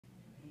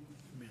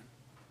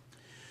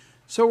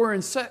So we're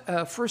in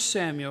 1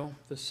 Samuel,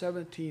 the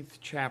 17th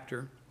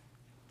chapter.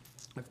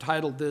 I've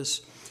titled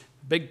this,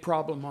 Big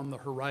Problem on the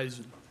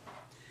Horizon.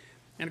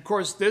 And of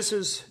course, this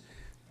is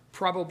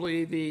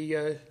probably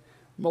the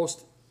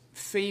most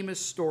famous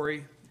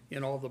story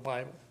in all the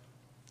Bible.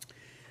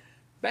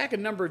 Back a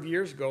number of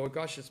years ago,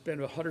 gosh, it's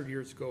been 100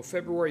 years ago,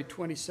 February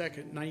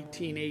 22nd,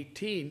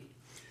 1918,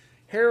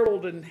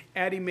 Harold and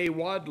Addie Mae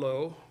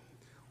Wadlow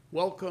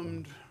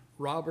welcomed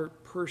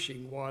Robert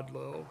Pershing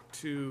Wadlow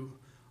to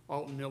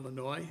Alton,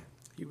 Illinois.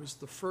 He was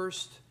the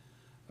first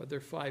of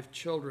their 5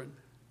 children.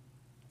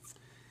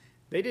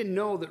 They didn't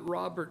know that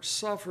Robert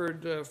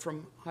suffered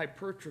from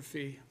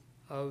hypertrophy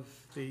of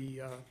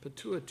the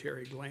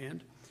pituitary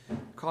gland,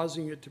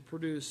 causing it to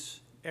produce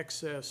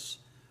excess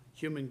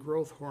human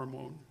growth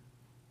hormone.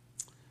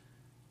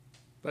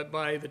 But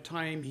by the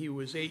time he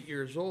was 8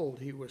 years old,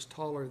 he was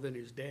taller than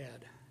his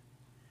dad.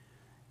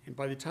 And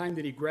by the time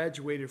that he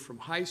graduated from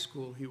high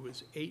school, he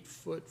was 8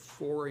 foot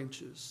 4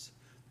 inches,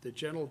 the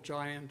gentle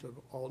giant of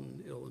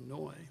Alton,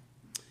 Illinois.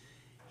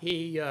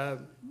 He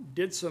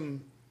did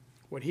some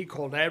what he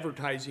called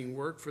advertising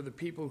work for the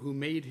people who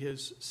made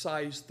his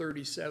size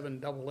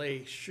 37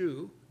 AA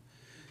shoe,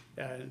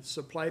 and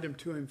supplied them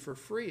to him for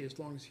free as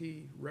long as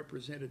he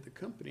represented the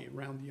company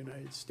around the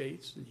United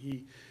States. And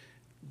he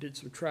did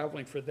some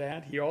traveling for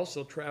that. He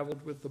also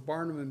traveled with the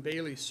Barnum and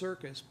Bailey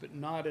Circus, but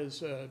not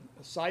as a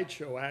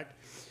sideshow act.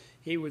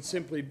 He would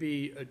simply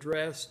be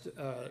addressed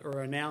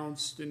or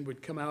announced and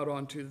would come out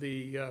onto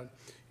the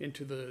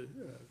into the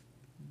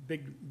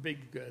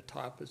big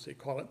top, as they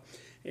call it,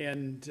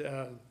 and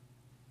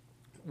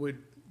would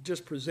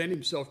just present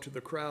himself to the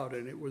crowd.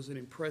 And it was an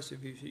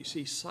impressive. You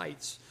see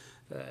sights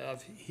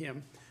of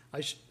him.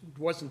 I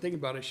wasn't thinking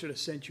about it. I should have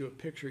sent you a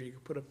picture. You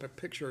could put up a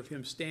picture of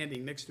him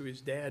standing next to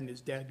his dad, and his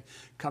dad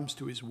comes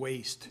to his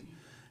waist.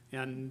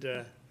 And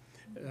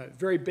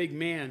very big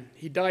man.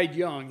 He died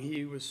young.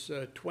 He was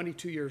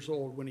 22 years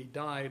old when he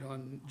died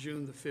on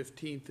June the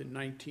 15th in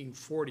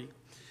 1940.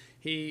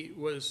 He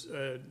was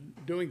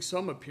doing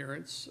some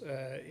appearance,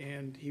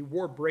 and he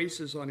wore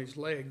braces on his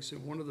legs,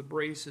 and one of the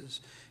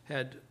braces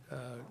had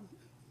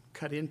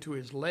cut into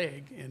his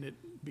leg, and it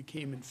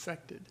became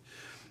infected.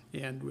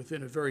 And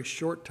within a very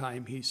short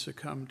time, he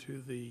succumbed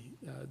to the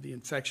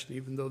infection,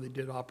 even though they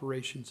did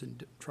operations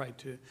and tried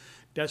to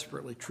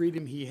desperately treat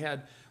him. He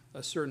had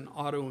a certain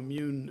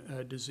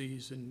autoimmune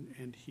disease,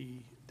 and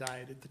he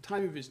died. At the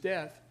time of his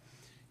death,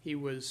 he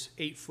was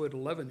 8 foot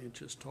 11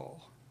 inches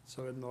tall.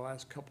 So in the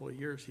last couple of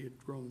years, he had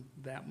grown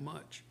that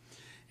much.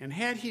 And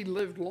had he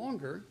lived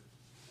longer,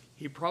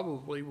 he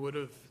probably would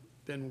have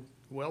been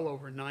well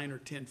over 9 or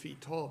 10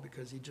 feet tall,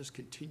 because he just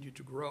continued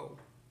to grow.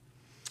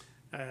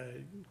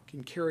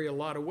 Can carry a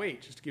lot of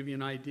weight. Just to give you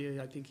an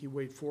idea, I think he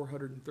weighed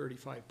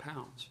 435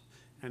 pounds,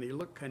 and he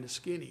looked kind of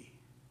skinny.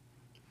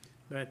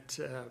 But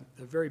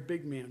a very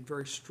big man,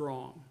 very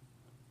strong.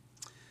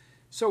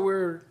 So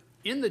we're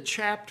in the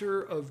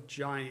chapter of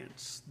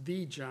giants,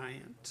 the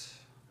giant,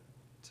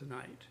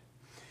 tonight.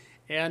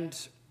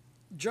 And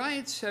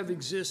giants have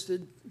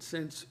existed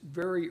since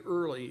very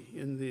early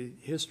in the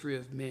history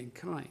of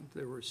mankind.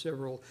 There were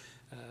several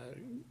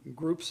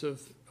groups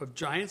of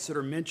giants that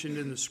are mentioned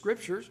in the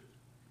scriptures.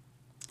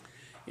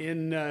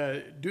 In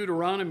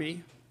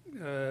Deuteronomy,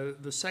 the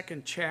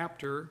 2nd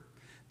chapter,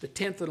 the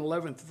 10th and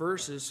 11th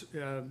verses,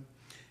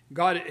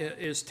 God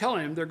is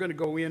telling them they're going to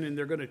go in and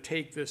they're going to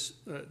take this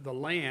the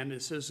land.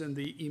 It says, and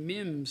the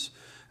Emims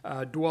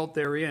dwelt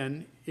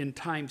therein in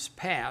times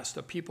past,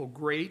 a people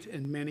great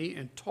and many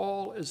and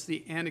tall as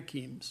the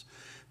Anakims,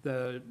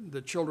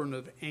 the children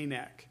of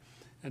Anak.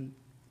 And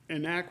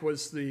Anak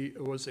was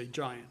a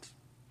giant.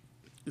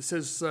 It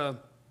says,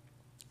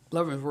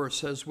 11th verse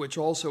says, which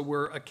also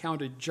were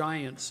accounted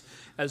giants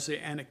as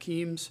the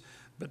Anakims,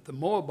 but the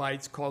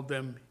Moabites called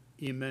them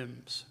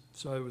Emims.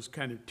 So it was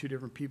kind of 2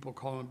 different people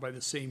calling them by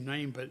the same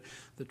name, but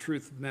the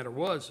truth of the matter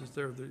is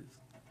they're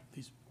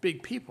these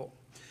big people.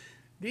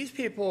 These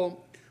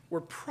people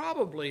were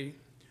probably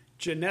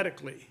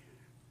genetically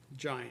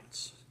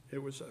giants.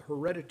 It was a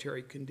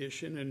hereditary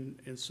condition,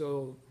 and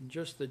so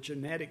just the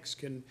genetics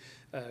can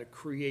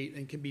create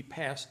and can be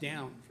passed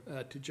down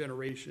to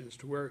generations,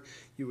 to where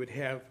you would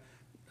have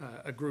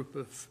a group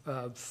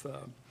of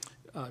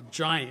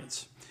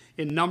giants.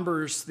 In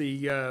Numbers,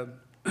 the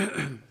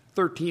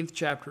 13th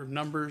chapter of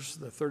Numbers,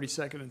 the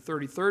 32nd and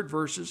 33rd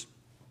verses,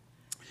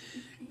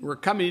 we're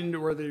coming into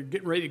where they're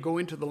getting ready to go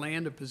into the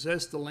land to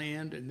possess the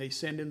land, and they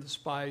send in the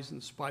spies,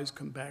 and the spies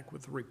come back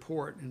with a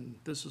report, and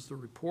this is the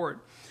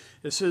report.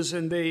 It says,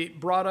 and they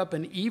brought up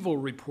an evil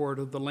report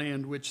of the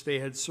land which they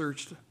had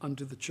searched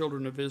unto the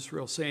children of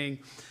Israel, saying,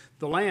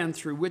 the land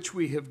through which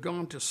we have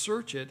gone to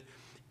search it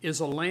is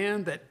a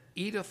land that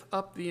eateth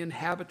up the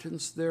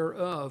inhabitants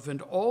thereof,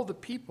 and all the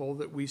people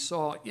that we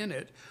saw in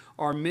it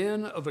are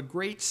men of a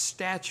great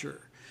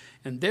stature.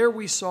 And there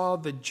we saw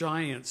the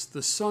giants,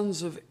 the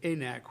sons of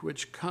Anak,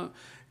 which come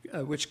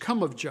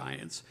of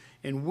giants,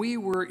 and we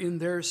were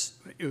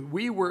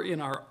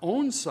in our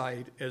own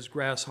sight as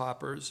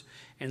grasshoppers,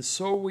 and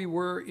so we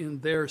were in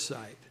their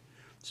sight.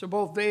 So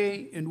both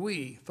they and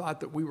we thought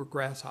that we were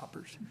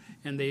grasshoppers,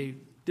 and they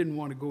didn't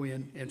want to go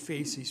in and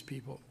face these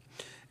people.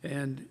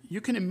 And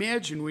you can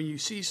imagine when you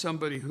see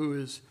somebody who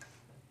is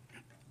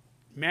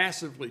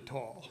massively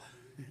tall,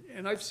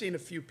 and I've seen a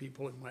few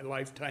people in my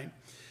lifetime.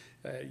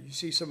 You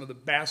see some of the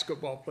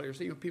basketball players,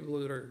 people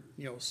that are,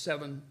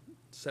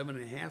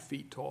 7.5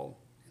 feet tall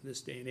in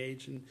this day and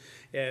age,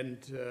 and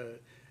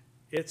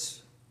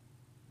it's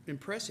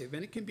impressive,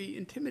 and it can be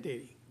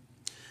intimidating.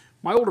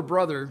 My older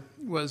brother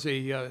was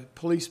a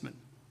policeman.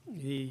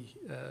 He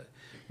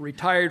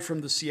retired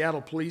from the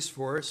Seattle Police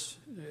Force,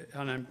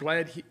 and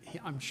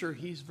I'm sure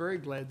he's very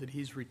glad that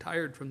he's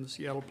retired from the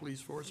Seattle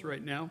Police Force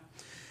right now.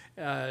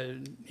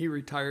 He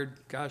retired,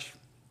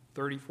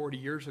 30, 40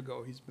 years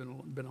ago. He's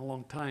been a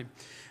long time.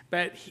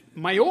 But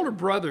my older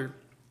brother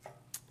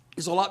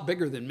is a lot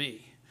bigger than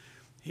me.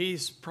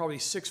 He's probably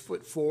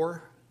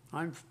 6'4".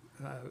 I'm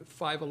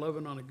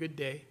 5'11" on a good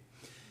day.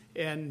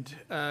 And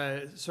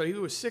so he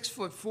was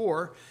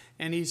 6'4",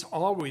 and he's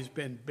always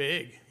been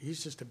big.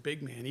 He's just a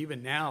big man.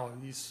 Even now,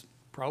 he's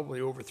probably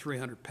over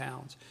 300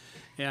 pounds.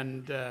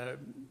 And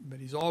but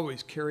he's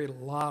always carried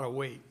a lot of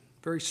weight,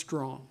 very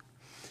strong.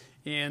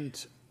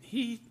 And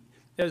he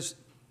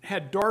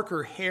had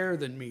darker hair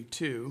than me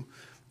too,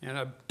 and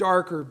a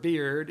darker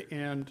beard,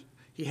 and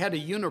he had a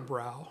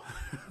unibrow.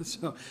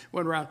 So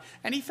went around,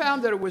 and he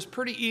found that it was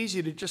pretty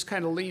easy to just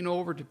kind of lean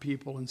over to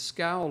people and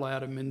scowl at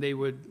them, and they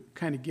would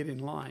kind of get in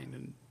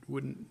line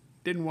and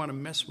didn't want to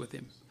mess with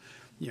him.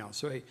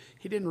 So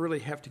he didn't really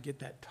have to get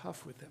that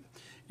tough with them.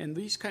 And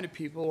these kind of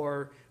people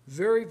are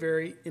very,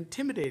 very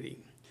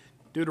intimidating.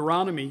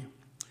 Deuteronomy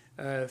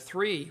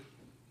 3,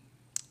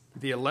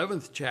 the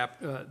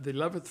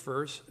 11th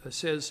verse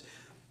says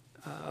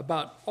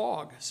about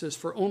Og, says,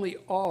 "For only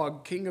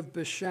Og, king of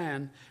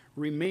Bashan,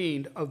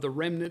 remained of the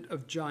remnant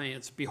of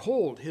giants.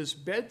 Behold, his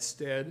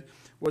bedstead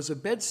was a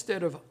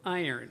bedstead of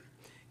iron.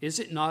 Is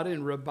it not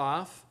in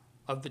Rabbath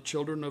of the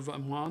children of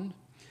Ammon?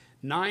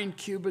 9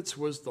 cubits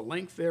was the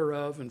length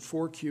thereof, and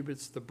 4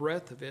 cubits the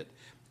breadth of it,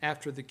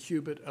 after the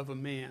cubit of a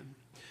man."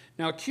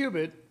 Now, a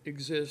cubit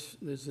is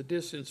the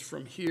distance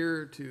from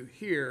here to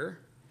here,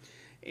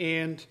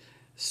 and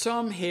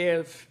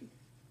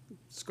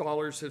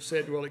scholars have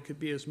said, well, it could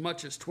be as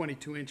much as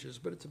 22 inches,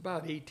 but it's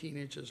about 18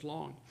 inches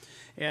long.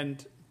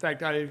 And in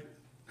fact, I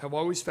have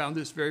always found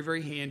this very,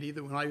 very handy,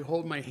 that when I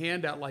hold my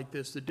hand out like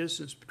this, the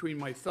distance between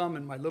my thumb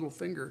and my little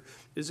finger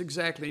is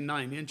exactly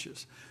 9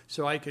 inches.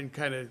 So I can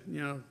kind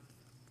of,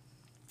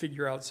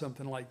 figure out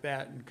something like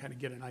that and kind of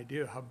get an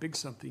idea of how big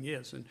something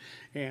is.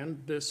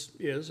 And this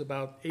is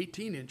about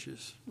 18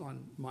 inches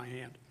on my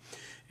hand.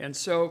 And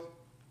so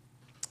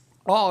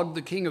Og,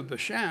 the king of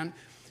Bashan,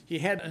 he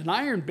had an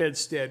iron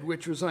bedstead,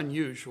 which was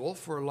unusual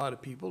for a lot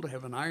of people to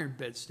have an iron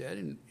bedstead,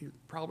 and he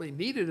probably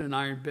needed an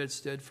iron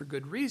bedstead for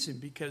good reason,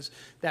 because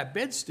that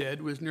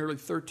bedstead was nearly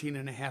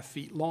 13.5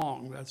 feet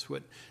long. That's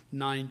what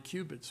 9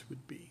 cubits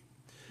would be.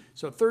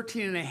 So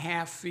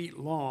 13.5 feet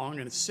long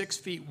and 6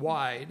 feet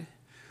wide,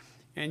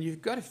 and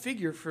you've got to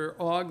figure for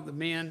Og, the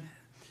man,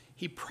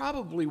 he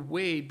probably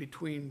weighed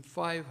between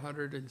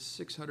 500 and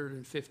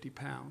 650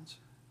 pounds,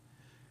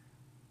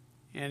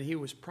 and he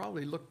was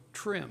probably looked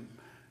trim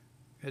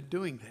at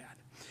doing that.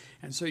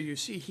 And so you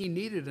see, he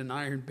needed an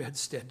iron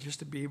bedstead just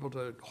to be able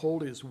to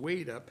hold his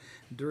weight up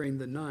during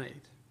the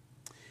night.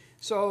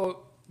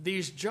 So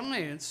these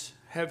giants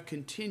have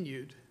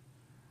continued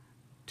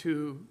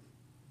to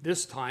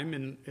this time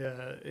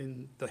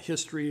in the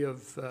history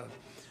of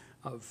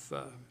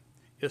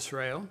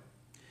Israel,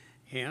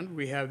 and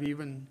we have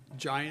even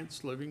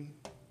giants living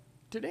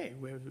today.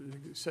 We have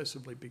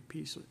excessively big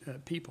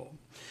people.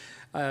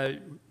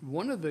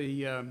 One of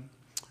the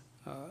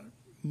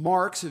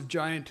marks of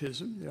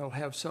giantism, they'll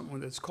have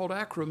something that's called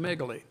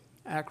acromegaly.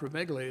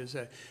 Acromegaly is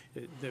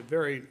the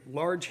very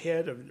large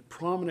head, a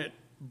prominent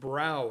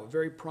brow, a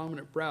very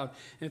prominent brow.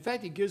 And in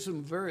fact, it gives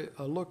them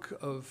a look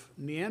of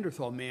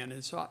Neanderthal man.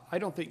 And so I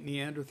don't think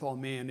Neanderthal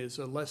man is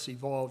a less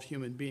evolved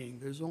human being.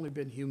 There's only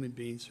been human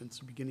beings since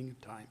the beginning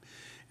of time.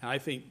 And I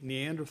think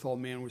Neanderthal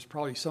man was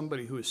probably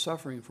somebody who is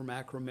suffering from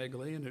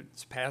acromegaly, and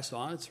it's passed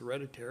on, it's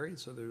hereditary,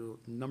 so there are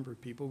a number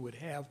of people who would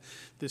have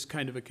this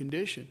kind of a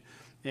condition.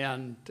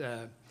 And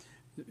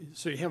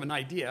so you have an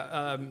idea.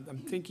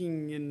 I'm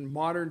thinking in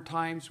modern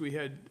times we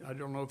had, I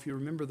don't know if you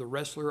remember the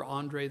wrestler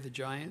Andre the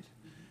Giant.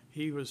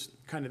 He was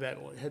kind of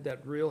had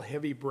that real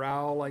heavy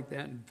brow like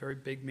that, and very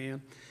big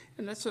man.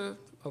 And that's a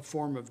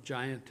form of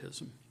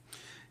giantism.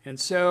 And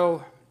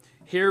so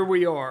here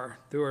we are.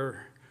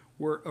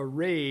 We're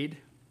arrayed.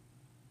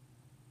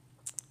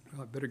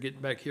 Well, I better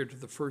get back here to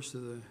the first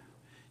of the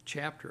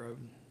chapter. I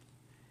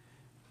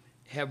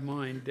have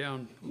mine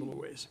down a little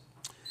ways.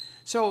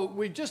 So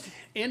we just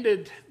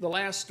ended the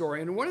last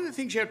story, and one of the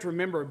things you have to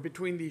remember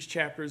between these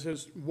chapters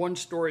is one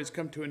story has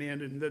come to an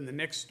end, and then the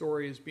next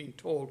story is being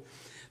told.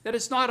 That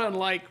it's not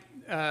unlike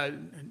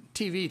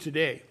TV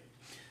today,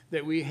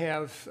 that we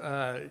have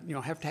to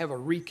have a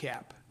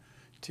recap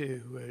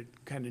to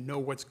kind of know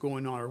what's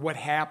going on or what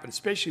happened,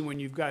 especially when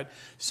you've got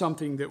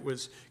something that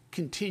was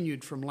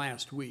continued from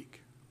last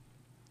week.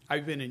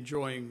 I've been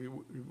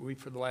enjoying, we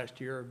for the last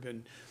year have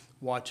been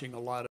watching a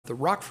lot of the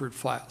Rockford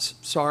Files.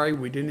 Sorry,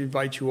 we didn't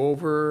invite you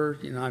over.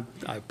 You know,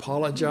 I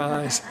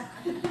apologize.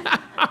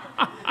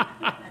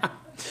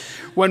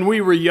 When we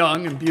were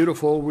young and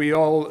beautiful, we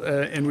all,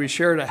 and we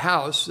shared a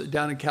house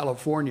down in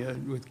California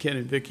with Ken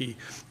and Vicki.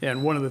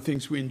 And one of the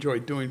things we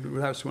enjoyed doing,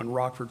 that was when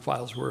Rockford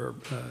Files were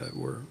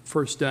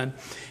first done.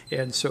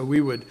 And so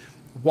we would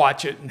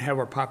watch it and have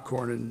our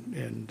popcorn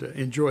and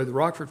enjoy the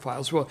Rockford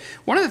Files. Well,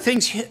 one of the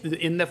things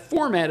in the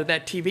format of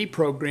that TV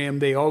program,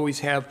 they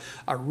always have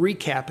a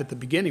recap at the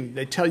beginning.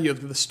 They tell you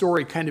the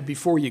story kind of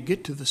before you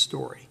get to the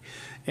story.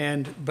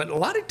 But a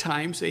lot of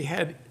times they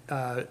had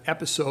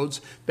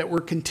episodes that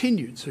were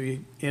continued. So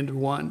you ended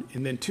one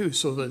and then two.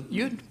 So that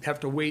you'd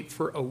have to wait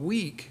for a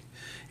week.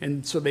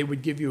 And so they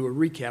would give you a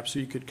recap so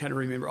you could kind of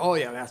remember, oh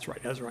yeah, that's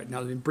right, that's right.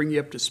 Now they bring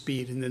you up to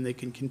speed and then they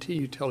can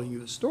continue telling you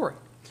the story.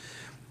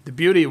 The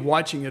beauty of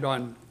watching it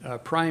on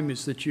Prime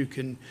is that you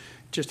can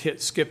just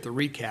skip the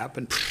recap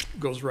and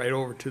goes right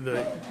over to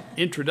the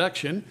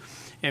introduction.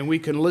 And we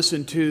can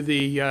listen to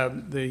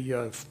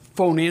the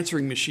phone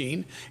answering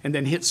machine and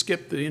then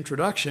skip the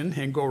introduction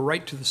and go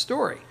right to the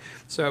story.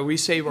 So we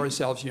save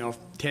ourselves,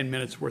 10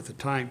 minutes worth of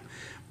time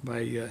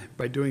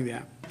by doing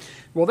that.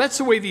 Well, that's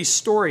the way these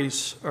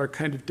stories are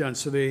kind of done.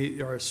 So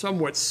they are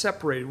somewhat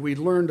separated. We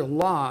learned a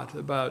lot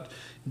about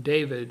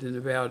David and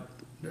about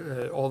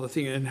all the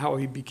things and how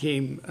he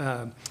became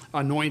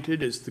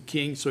anointed as the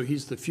king, so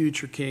he's the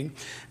future king.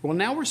 Well,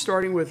 now we're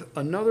starting with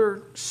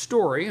another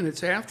story, and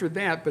it's after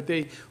that, but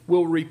they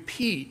will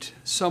repeat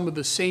some of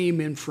the same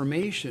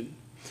information.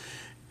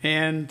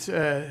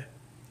 And,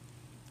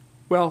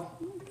 well,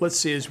 let's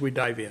see as we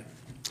dive in.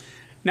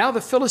 Now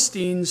the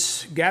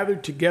Philistines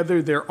gathered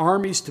together their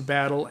armies to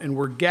battle, and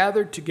were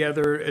gathered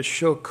together at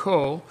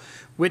Shochoh,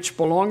 which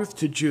belongeth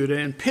to Judah,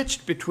 and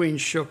pitched between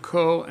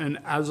Shochoh and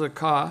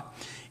Azekah,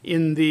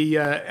 in the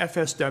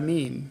Ephes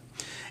Damim.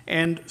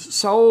 And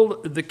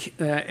Saul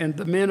and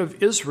the men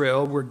of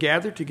Israel were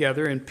gathered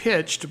together and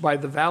pitched by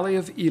the valley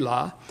of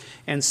Elah,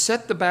 and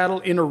set the battle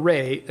in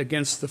array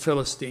against the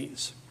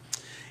Philistines.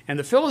 And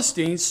the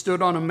Philistines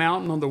stood on a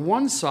mountain on the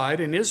one side,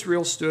 and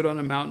Israel stood on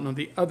a mountain on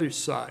the other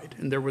side,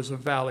 and there was a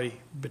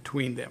valley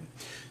between them.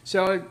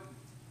 So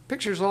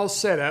picture's all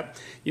set up.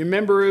 You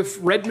remember, if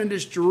Redmond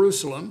is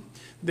Jerusalem,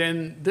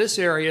 then this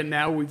area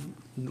now,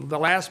 the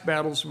last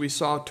battles we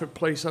saw took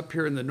place up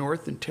here in the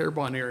north in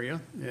Terrebonne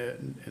area,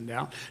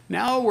 and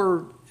now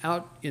we're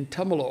out in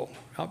Tumalo,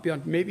 out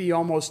beyond, maybe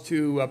almost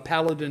to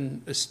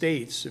Paladin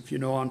Estates. If you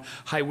know, on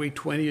Highway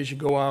 20, as you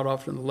go out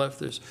off on the left,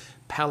 there's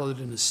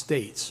Paladin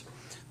Estates.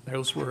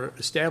 Those were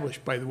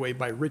established, by the way,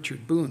 by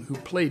Richard Boone, who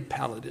played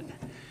Paladin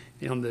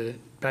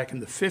back in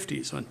the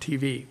 50s on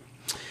TV.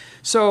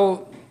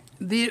 So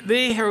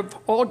they have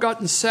all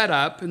gotten set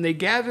up, and they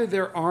gather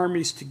their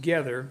armies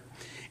together.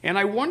 And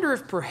I wonder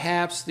if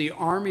perhaps the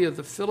army of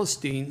the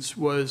Philistines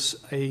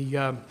was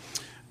a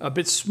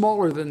bit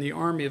smaller than the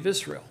army of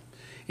Israel.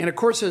 And of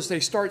course, as they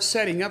start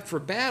setting up for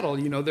battle,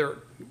 they're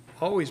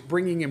always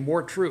bringing in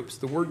more troops.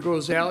 The word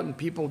goes out, and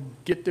people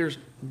get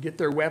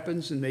their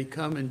weapons, and they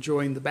come and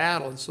join the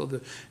battle. And so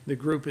the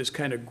group is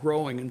kind of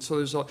growing. And so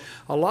there's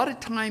a lot of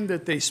time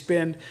that they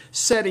spend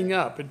setting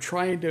up and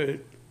trying to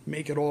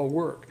make it all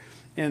work.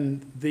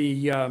 And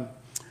the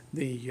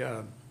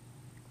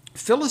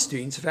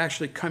Philistines have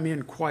actually come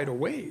in quite a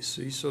ways.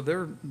 See? So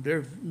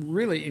they're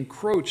really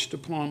encroached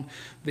upon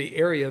the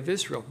area of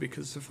Israel,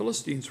 because the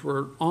Philistines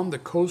were on the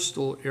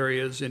coastal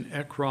areas in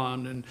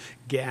Ekron and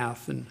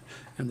Gath and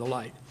the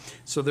like.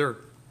 So they're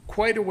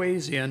quite a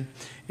ways in,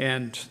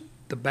 and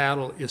the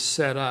battle is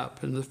set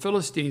up. And the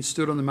Philistines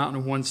stood on the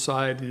mountain on one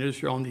side and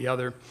Israel on the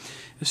other.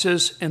 It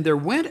says, and there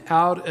went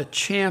out a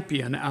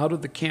champion out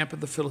of the camp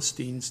of the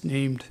Philistines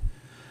named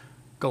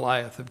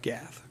Goliath of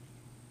Gath,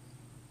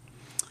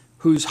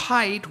 whose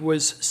height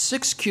was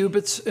 6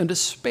 cubits and a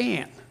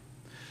span.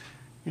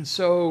 And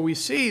so we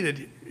see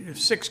that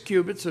 6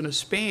 cubits and a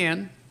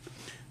span,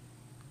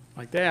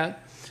 like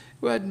that,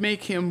 would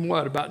make him,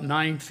 about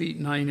 9 feet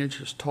 9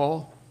 inches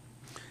tall,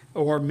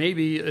 or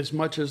maybe as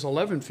much as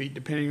 11 feet,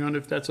 depending on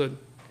if that's an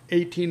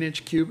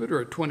 18-inch cubit or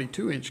a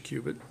 22-inch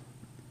cubit.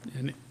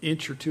 An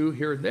inch or two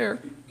here and there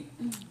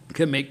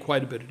can make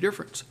quite a bit of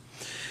difference.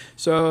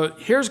 So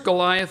here's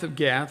Goliath of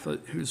Gath,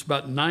 who's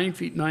about 9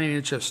 feet 9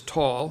 inches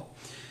tall.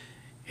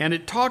 And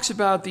it talks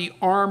about the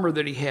armor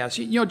that he has.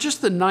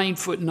 Just the 9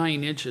 foot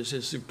 9 inches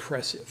is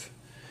impressive.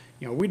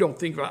 We don't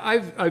think about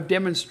it. I've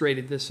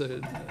demonstrated this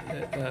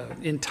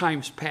in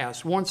times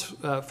past. Once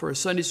for a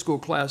Sunday school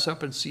class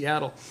up in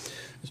Seattle,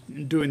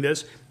 doing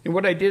this. And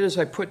what I did is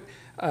I put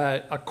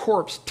a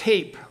corpse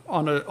tape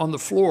on the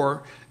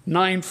floor,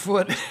 9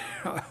 foot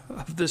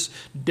of this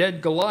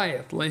dead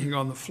Goliath laying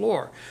on the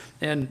floor.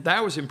 And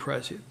that was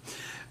impressive.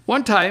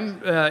 One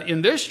time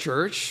in this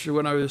church,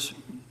 when I was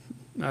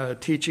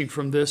teaching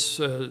from this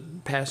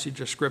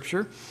passage of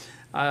Scripture,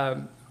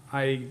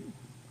 I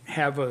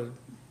have a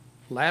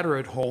ladder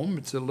at home.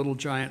 It's a little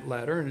giant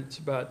ladder, and it's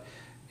about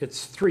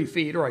it's 3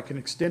 feet, or I can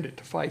extend it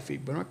to 5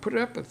 feet. But I put it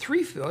up at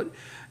 3 foot,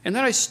 and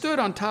then I stood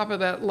on top of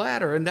that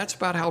ladder, and that's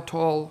about how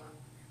tall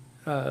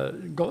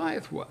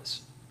Goliath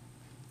was.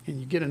 And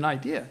you get an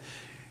idea.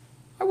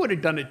 I would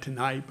have done it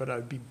tonight, but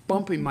I'd be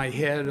bumping my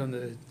head on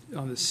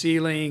the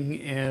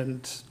ceiling,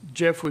 and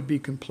Jeff would be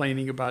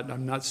complaining about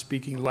I'm not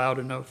speaking loud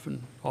enough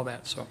and all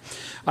that. So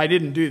I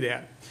didn't do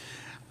that.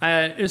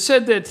 It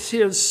said that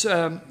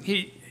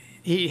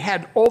he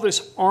had all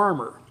this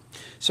armor.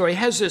 So he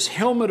has this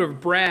helmet of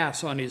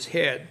brass on his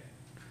head.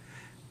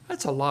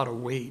 That's a lot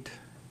of weight.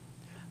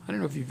 I don't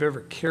know if you've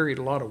ever carried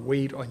a lot of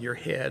weight on your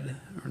head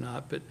or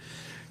not, but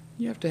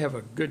you have to have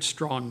a good,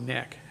 strong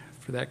neck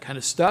for that kind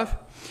of stuff.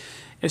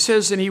 It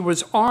says, and he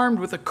was armed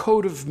with a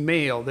coat of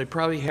mail. They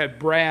probably had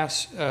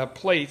brass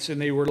plates,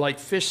 and they were like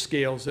fish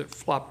scales that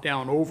flopped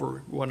down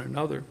over one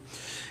another.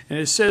 And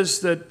it says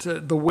that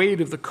the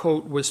weight of the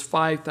coat was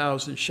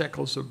 5,000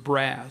 shekels of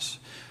brass.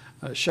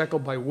 A shekel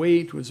by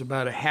weight was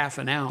about a half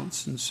an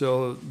ounce, and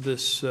so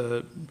this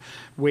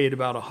weighed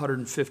about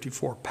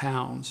 154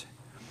 pounds.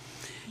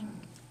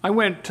 I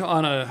went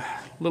on a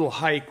little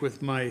hike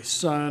with my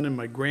son and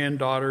my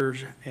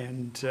granddaughters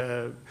and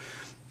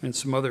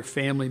some other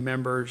family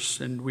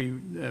members, and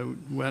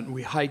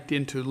we hiked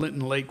into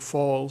Linton Lake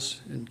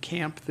Falls and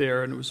camped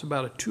there, and it was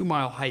about a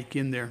 2-mile hike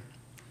in there.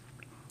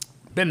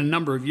 Been a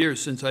number of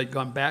years since I'd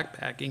gone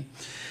backpacking,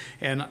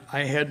 and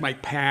I had my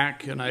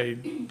pack, and I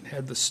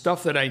had the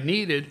stuff that I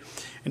needed,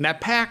 and that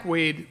pack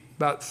weighed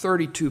about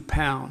 32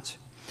 pounds.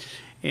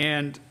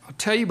 And I'll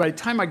tell you, by the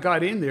time I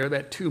got in there,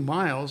 that 2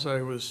 miles,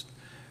 I was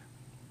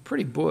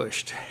pretty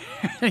bushed.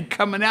 And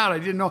coming out, I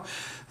didn't know,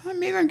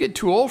 maybe I'm getting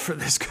too old for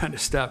this kind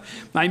of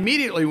stuff. I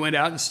immediately went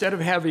out. Instead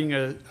of having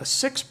a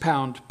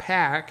 6-pound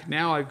pack,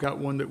 now I've got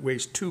one that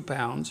weighs 2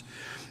 pounds.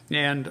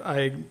 And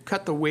I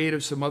cut the weight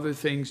of some other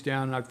things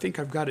down, and I think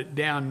I've got it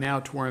down now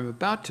to where I'm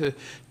about to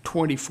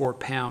 24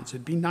 pounds.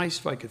 It'd be nice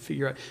if I could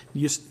figure out.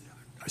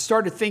 I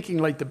started thinking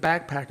like the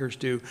backpackers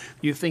do.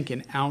 You think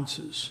in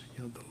ounces,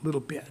 you know, the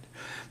little bit.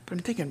 But I'm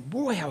thinking,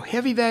 boy, how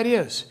heavy that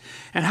is.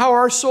 And how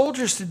our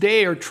soldiers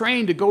today are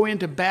trained to go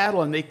into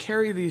battle, and they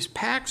carry these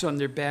packs on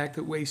their back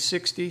that weigh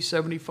 60,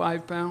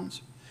 75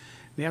 pounds.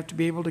 They have to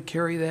be able to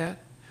carry that.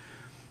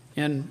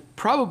 And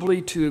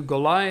probably to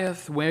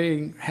Goliath,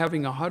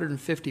 having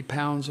 150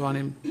 pounds on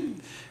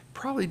him,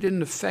 probably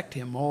didn't affect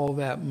him all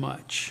that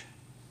much.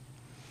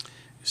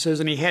 It says,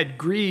 and he had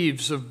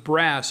greaves of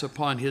brass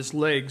upon his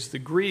legs. The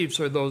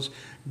greaves are those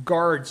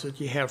guards that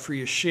you have for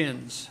your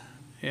shins.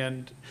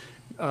 And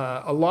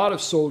a lot of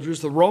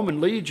soldiers, the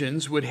Roman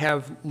legions, would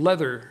have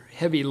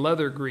heavy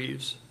leather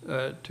greaves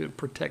to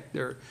protect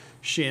their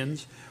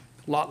shins,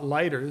 a lot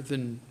lighter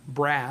than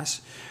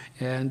brass.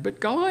 But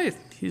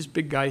Goliath, he's a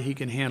big guy, he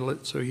can handle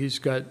it. So he's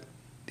got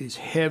these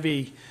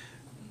heavy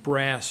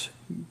brass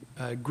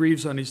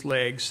greaves on his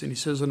legs. And he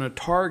says, and a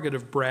target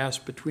of brass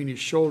between his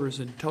shoulders,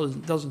 and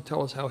doesn't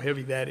tell us how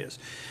heavy that is.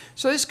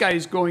 So this guy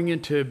is going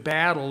into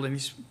battle, and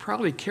he's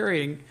probably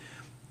carrying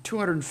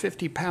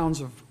 250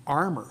 pounds of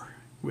armor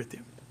with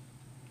him.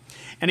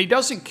 And he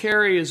doesn't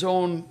carry his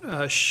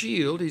own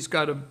shield. He's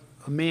got a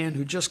man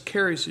who just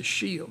carries his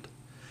shield,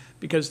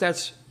 because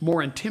that's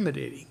more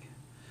intimidating.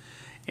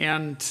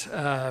 And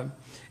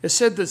it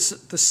said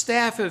that the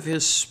staff of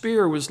his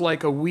spear was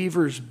like a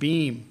weaver's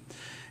beam.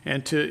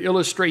 And to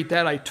illustrate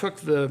that, I took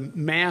the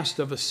mast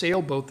of a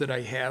sailboat that I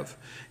have.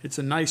 It's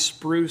a nice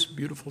spruce,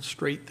 beautiful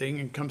straight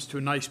thing, and comes to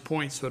a nice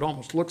point, so it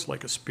almost looks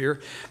like a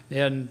spear.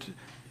 And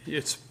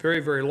it's very,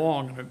 very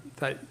long.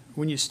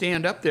 When you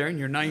stand up there and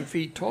you're 9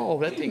 feet tall,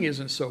 that thing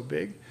isn't so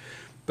big.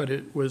 But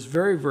it was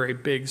very, very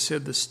big.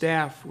 Said the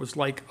staff was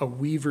like a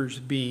weaver's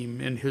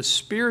beam, and his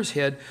spear's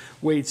head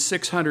weighed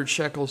 600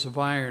 shekels of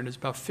iron. It's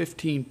about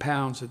 15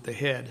 pounds at the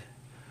head.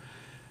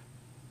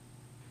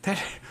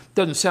 That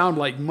doesn't sound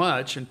like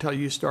much until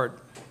you start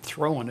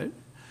throwing it.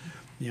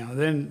 You know,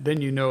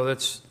 then you know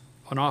that's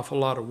an awful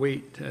lot of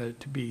weight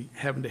to be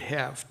having to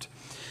heft.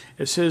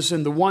 It says,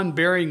 and the one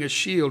bearing a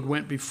shield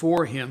went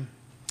before him,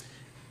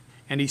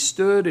 and he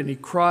stood and he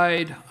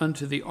cried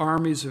unto the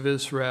armies of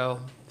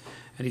Israel.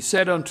 And he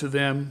said unto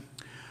them,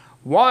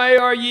 why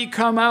are ye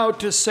come out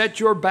to set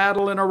your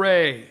battle in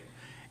array?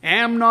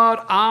 Am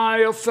not I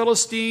a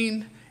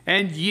Philistine,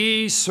 and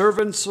ye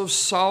servants of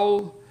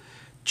Saul?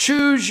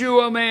 Choose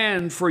you a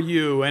man for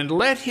you, and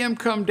let him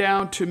come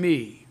down to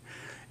me.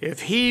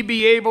 If he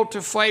be able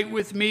to fight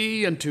with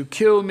me and to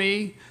kill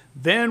me,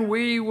 then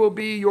we will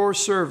be your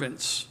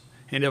servants.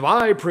 And if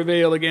I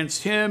prevail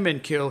against him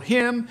and kill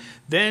him,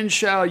 then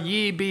shall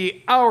ye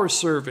be our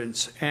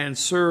servants and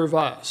serve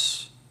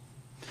us.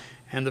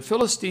 And the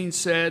Philistines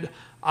said,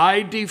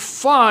 I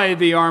defy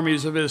the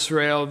armies of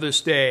Israel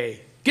this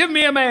day. Give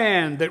me a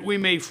man that we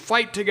may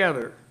fight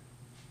together.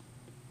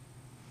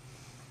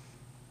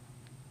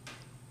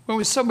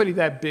 When somebody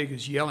that big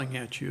is yelling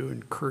at you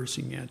and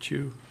cursing at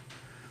you,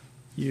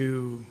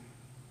 you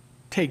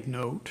take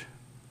note.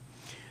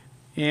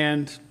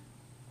 And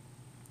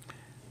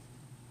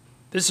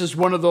this is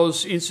one of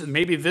those instances,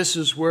 maybe this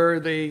is where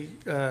they,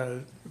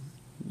 got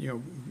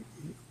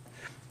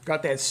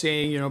that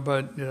saying,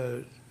 but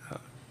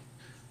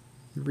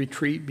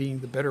retreat being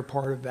the better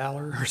part of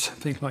valor or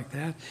something like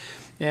that.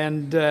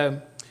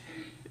 And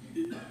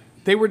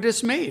they were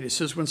dismayed. It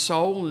says, when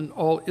Saul and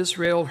all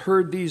Israel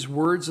heard these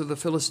words of the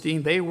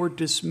Philistine, they were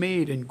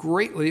dismayed and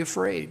greatly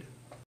afraid.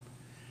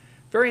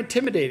 Very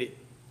intimidating.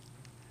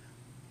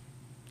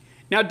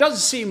 Now, it doesn't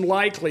seem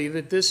likely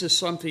that this is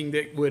something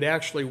that would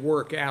actually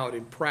work out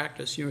in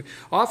practice. You know,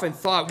 I often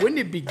thought, wouldn't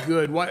it be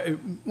good? Why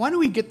don't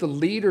we get the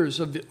leaders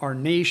of our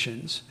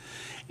nations,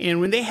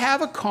 and when they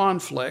have a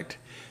conflict,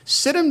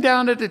 sit them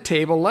down at a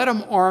table, let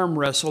them arm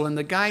wrestle, and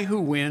the guy who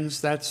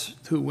wins, that's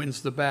who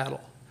wins the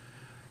battle.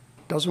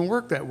 Doesn't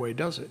work that way,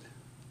 does it?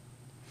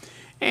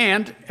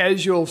 And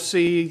as you'll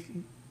see,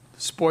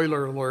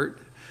 spoiler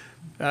alert,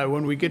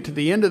 when we get to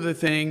the end of the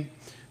thing,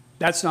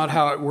 that's not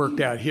how it worked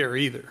out here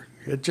either.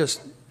 It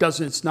just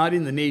doesn't, it's not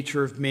in the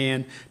nature of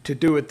man to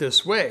do it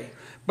this way.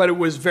 But it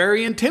was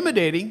very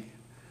intimidating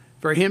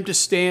for him to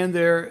stand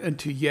there and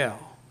to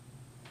yell.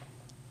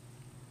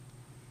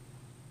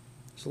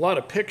 There's a lot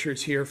of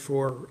pictures here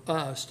for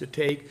us to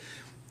take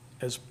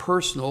as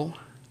personal.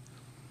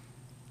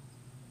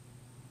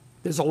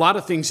 There's a lot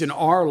of things in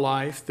our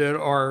life that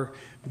are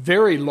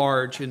very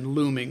large and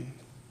looming.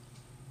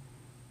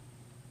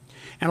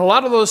 And a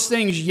lot of those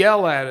things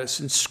yell at us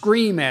and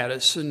scream at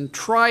us and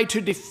try to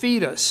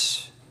defeat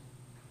us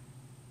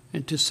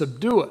and to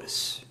subdue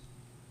us.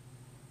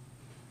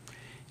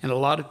 And a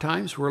lot of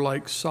times we're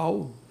like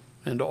Saul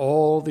and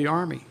all the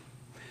army.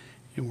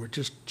 And we're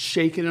just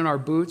shaking in our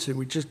boots and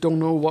we just don't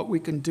know what we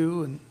can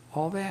do and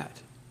all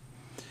that.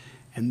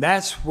 And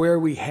that's where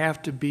we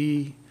have to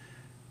be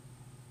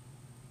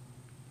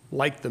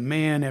like the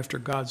man after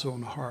God's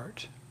own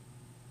heart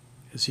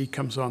as he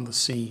comes on the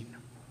scene.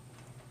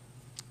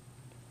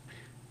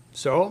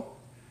 So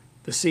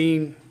the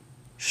scene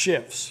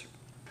shifts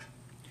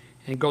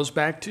and goes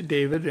back to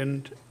David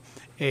and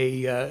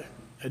a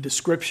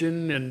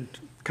description and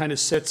kind of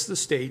sets the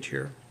stage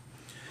here.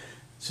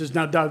 It says,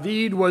 now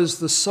David was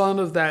the son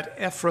of that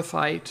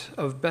Ephrathite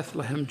of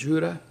Bethlehem,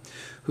 Judah,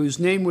 whose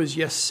name was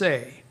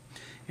Yesseh.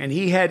 And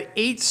he had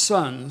 8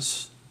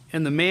 sons,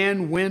 and the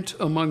man went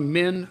among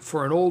men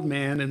for an old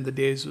man in the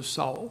days of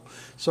Saul.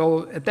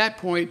 So at that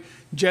point,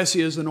 Jesse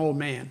is an old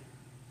man.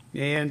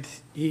 And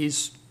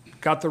he's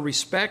got the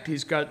respect.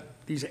 He's got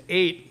these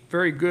 8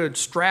 very good,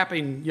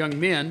 strapping young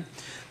men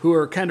who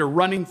are kind of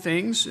running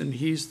things, and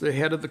he's the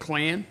head of the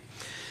clan.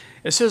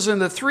 It says, and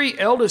the 3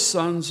 eldest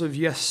sons of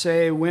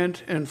Yesseh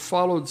went and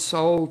followed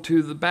Saul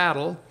to the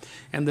battle.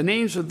 And the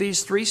names of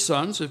these 3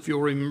 sons, if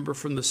you'll remember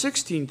from the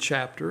 16th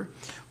chapter,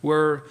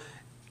 were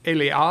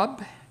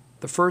Eliab,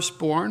 the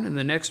firstborn, and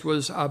the next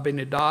was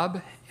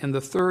Abinadab, and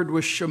the third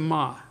was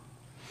Shammah.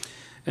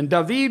 And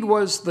David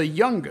was the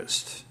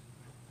youngest.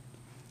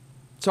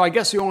 So I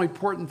guess the only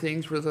important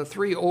things were the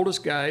 3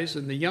 oldest guys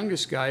and the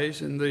youngest guys,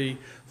 and the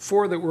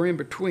 4 that were in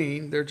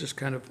between, they're just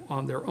kind of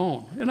on their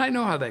own. And I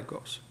know how that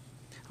goes.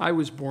 I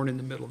was born in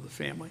the middle of the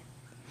family.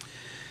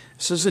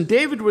 It says, and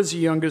David was the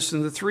youngest,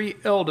 and the 3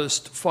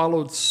 eldest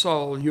followed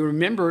Saul. You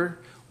remember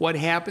what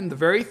happened? The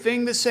very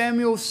thing that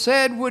Samuel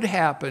said would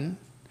happen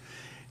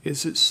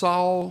is that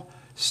Saul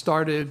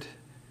started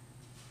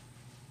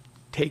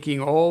taking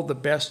all the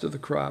best of the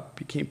crop,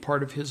 became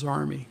part of his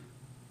army.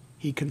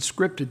 He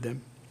conscripted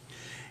them.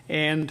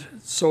 And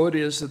so it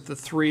is that the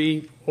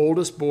 3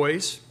 oldest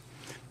boys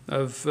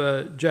of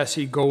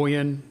Jesse go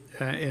in,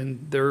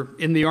 and they're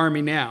in the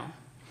army now.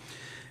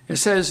 It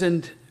says,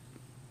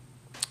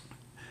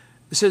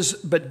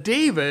 but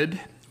David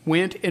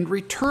went and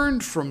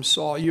returned from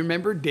Saul. You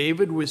remember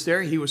David was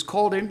there. He was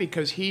called in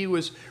because he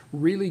was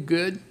really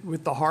good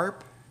with the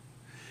harp.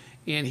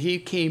 And he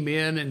came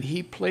in and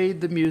he played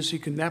the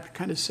music, and that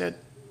kind of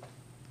set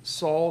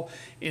Saul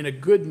in a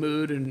good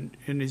mood, and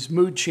his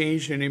mood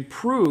changed and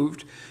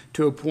improved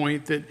to a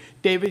point that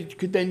David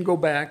could then go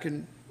back,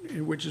 and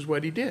which is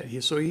what he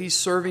did. So he's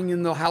serving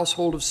in the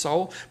household of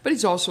Saul, but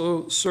he's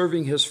also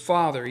serving his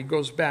father. He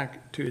goes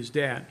back to his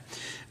dad.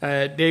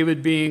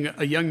 David being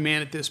a young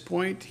man at this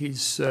point,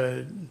 he's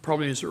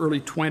probably in his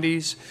early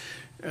 20s,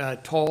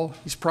 tall.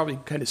 He's probably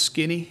kind of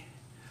skinny,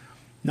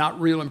 not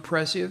real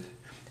impressive.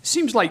 It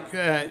seems like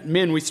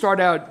men, we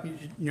start out,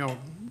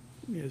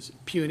 as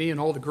puny, and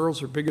all the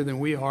girls are bigger than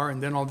we are,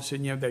 and then all of a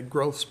sudden you have that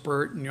growth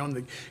spurt, and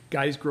the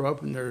guys grow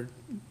up and they're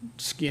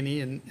skinny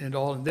and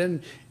all, and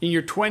then in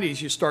your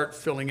 20s you start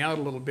filling out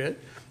a little bit,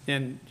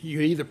 and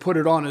you either put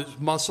it on as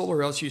muscle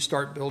or else you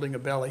start building a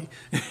belly.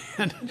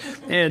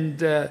 and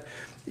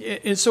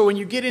so when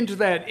you get into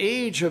that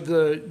age of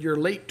your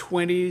late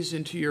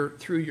 20s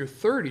through your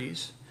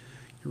 30s,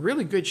 you're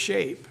really good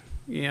shape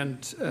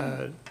and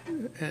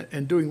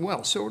doing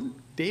well. So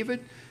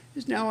David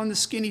is now on the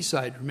skinny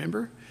side,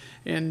 remember?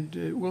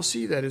 And we'll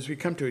see that as we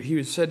come to it.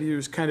 He said he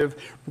was kind of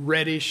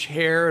reddish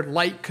hair,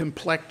 light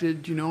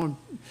complected, and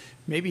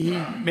maybe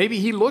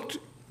he looked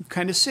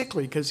kind of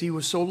sickly because he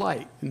was so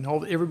light, and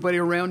everybody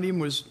around him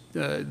was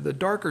the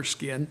darker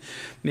skin.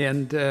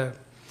 And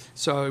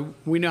so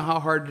we know how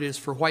hard it is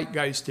for white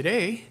guys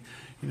today,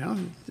 and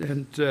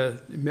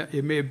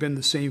it may have been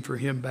the same for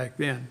him back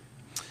then.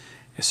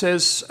 It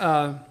says,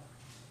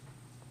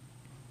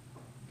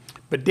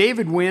 But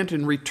David went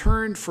and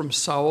returned from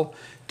Saul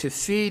to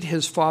feed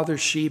his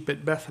father's sheep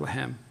at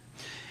Bethlehem.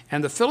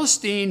 And the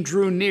Philistine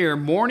drew near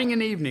morning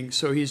and evening.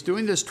 So he's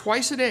doing this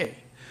twice a day.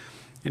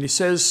 And he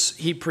says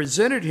he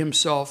presented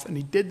himself, and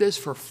he did this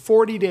for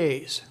 40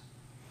 days.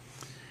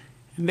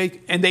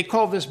 And they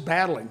call this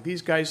battling.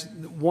 These guys,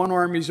 one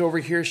army's over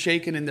here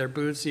shaking in their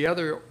boots, the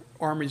other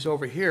army's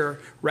over here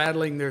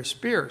rattling their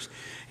spears.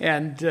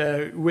 And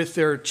with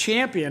their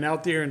champion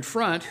out there in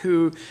front,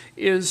 who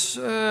is,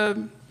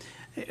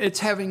 it's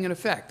having an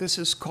effect. This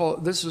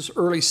is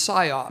early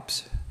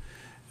psyops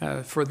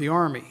for the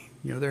army.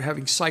 You know, they're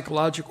having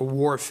psychological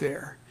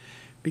warfare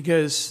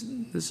because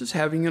this is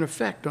having an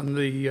effect on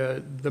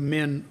the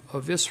men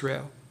of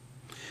Israel.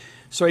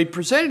 So he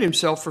presented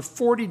himself for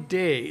 40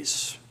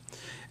 days.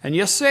 And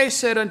Yesseh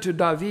said unto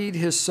David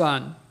his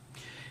son,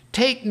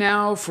 take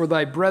now for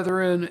thy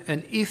brethren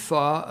an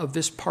ephah of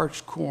this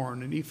parched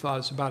corn. An ephah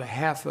is about a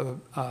half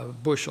a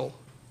bushel.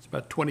 It's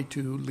about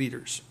 22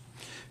 liters.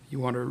 You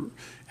want to,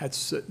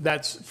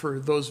 that's for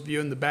those of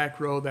you in the back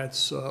row,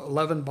 that's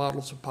 11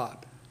 bottles of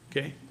pop,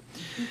 okay?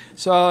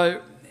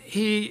 So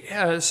he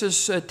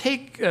says,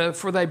 take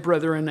for thy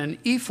brethren an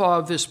ephah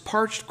of this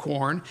parched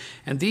corn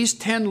and these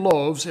 10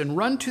 loaves, and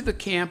run to the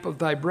camp of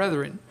thy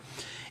brethren,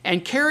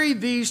 and carry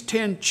these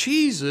 10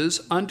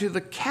 cheeses unto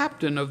the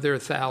captain of their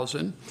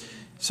 1,000.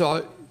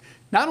 So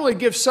not only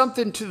give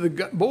something to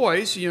the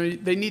boys, you know,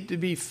 they need to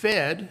be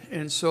fed,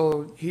 and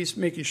so he's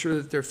making sure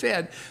that they're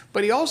fed,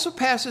 but he also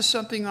passes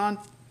something on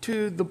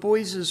to the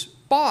boys'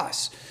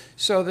 boss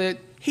so that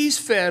he's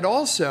fed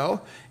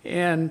also,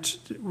 and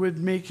would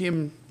make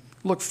him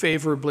look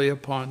favorably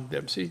upon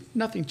them. See,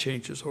 nothing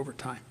changes over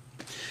time.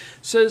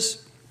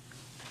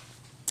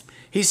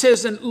 He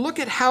says, and look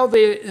at how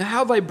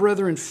thy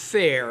brethren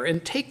fare,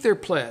 and take their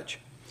pledge.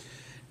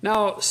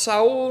 Now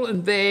Saul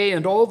and they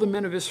and all the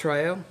men of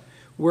Israel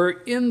were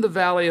in the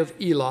valley of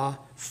Elah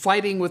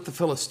fighting with the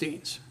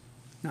Philistines.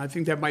 Now I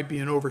think that might be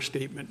an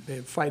overstatement.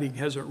 The fighting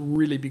hasn't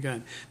really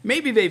begun.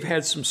 Maybe they've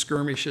had some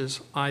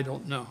skirmishes. I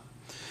don't know.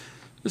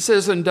 It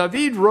says, and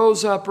David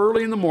rose up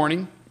early in the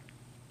morning,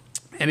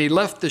 and he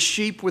left the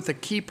sheep with a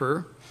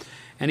keeper,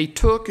 and he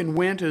took and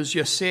went as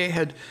Yesseh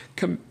had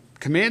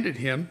commanded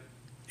him.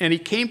 And he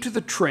came to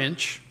the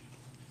trench,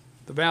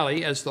 the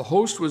valley, as the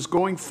host was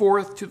going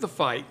forth to the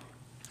fight.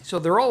 So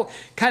they're all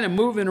kind of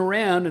moving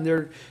around, and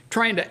they're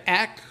trying to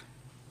act,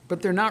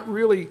 but they're not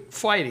really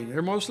fighting.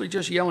 They're mostly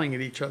just yelling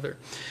at each other.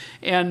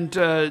 And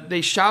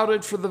they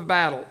shouted for the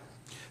battle.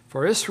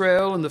 For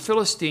Israel and the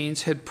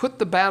Philistines had put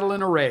the battle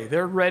in array.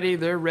 They're ready,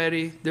 they're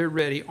ready, they're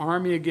ready.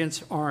 Army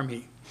against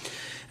army.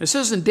 It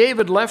says, and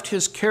David left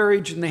his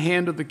carriage in the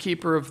hand of the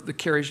keeper of the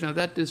carriage. Now,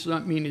 that does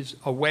not mean it's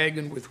a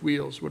wagon with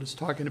wheels. What it's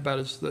talking about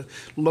is the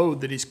load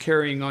that he's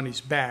carrying on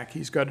his back.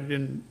 He's got it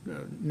in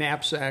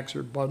knapsacks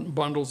or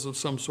bundles of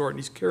some sort, and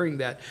he's carrying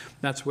that.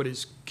 That's what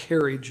his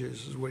carriage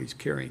is what he's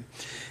carrying.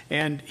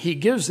 And he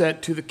gives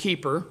that to the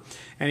keeper,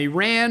 and he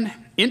ran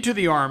into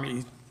the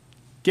army,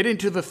 get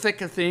into the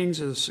thick of things.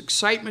 There's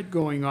excitement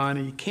going on.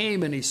 And he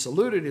came and he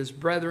saluted his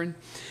brethren.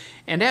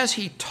 And as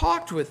he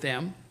talked with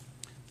them,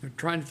 they're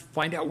trying to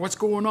find out what's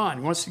going on.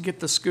 He wants to get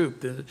the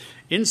scoop, the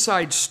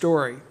inside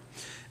story.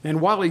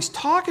 And while he's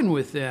talking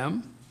with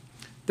them,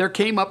 there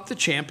came up the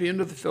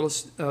champion of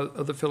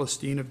the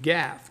Philistine of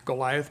Gath,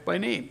 Goliath by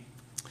name,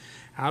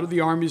 out of the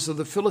armies of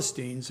the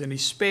Philistines. And he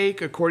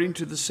spake according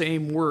to the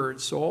same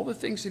words. So all the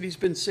things that he's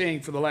been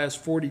saying for the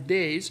last 40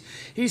 days,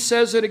 he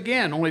says it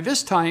again. Only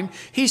this time,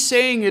 he's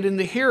saying it in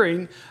the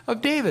hearing of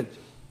David.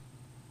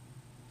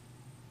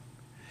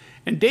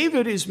 And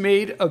David is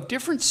made of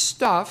different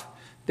stuff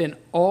than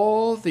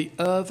all the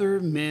other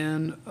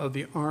men of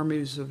the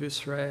armies of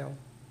Israel.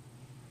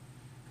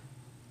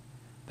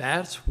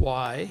 That's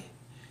why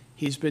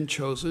he's been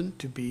chosen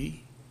to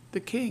be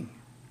the king.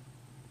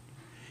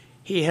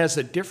 He has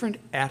a different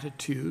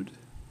attitude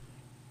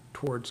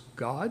towards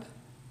God,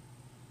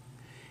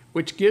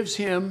 which gives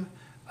him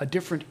a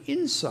different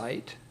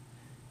insight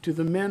to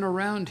the men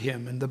around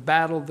him and the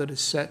battle that is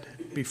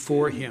set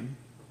before him.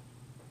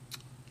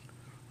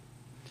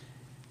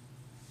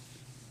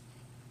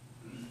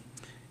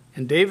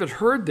 And David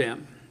heard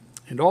them,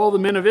 and all the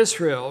men of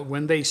Israel,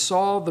 when they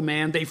saw the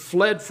man, they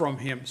fled from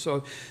him.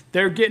 So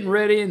they're getting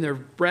ready, and they're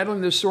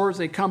rattling their swords.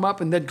 They come up,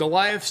 and then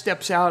Goliath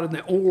steps out, and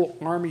the whole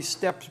army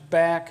steps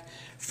back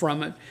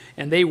from it,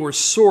 and they were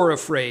sore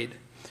afraid.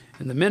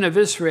 And the men of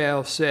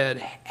Israel said,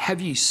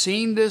 have ye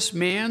seen this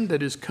man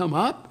that is come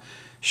up?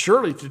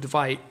 Surely to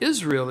divide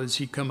Israel is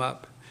he come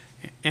up.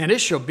 And it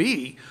shall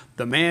be,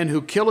 the man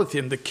who killeth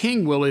him, the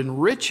king will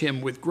enrich him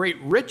with great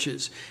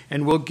riches,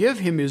 and will give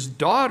him his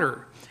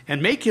daughter,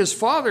 and make his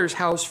father's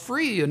house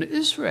free in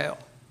Israel.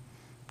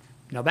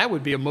 Now that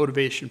would be a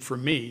motivation for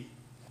me.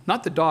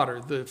 Not the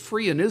daughter, the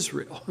free in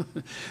Israel.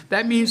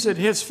 That means that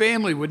his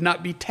family would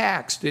not be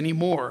taxed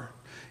anymore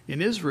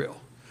in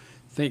Israel.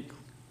 Think,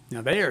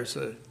 now there's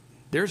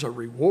a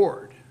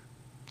reward.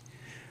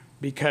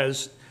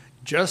 Because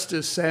just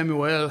as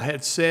Samuel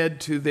had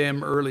said to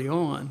them early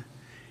on,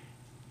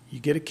 you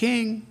get a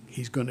king,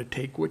 he's going to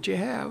take what you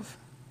have.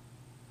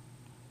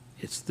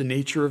 It's the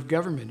nature of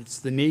government. It's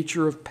the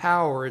nature of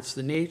power. It's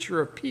the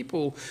nature of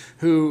people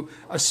who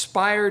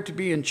aspire to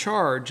be in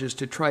charge, is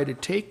to try to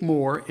take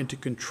more and to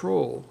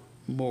control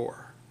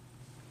more.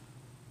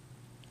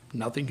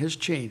 Nothing has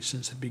changed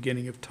since the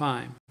beginning of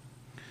time.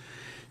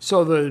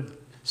 So the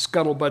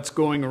scuttlebutt's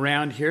going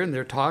around here, and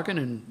they're talking,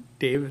 and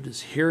David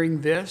is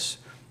hearing this.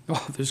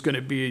 Oh, there's going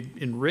to be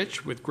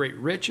enriched with great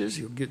riches.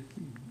 He'll give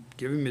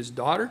him his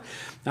daughter.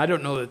 I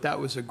don't know that that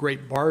was a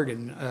great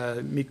bargain.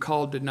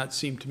 Michal did not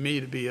seem to me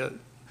to be a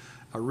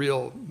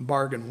real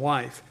bargain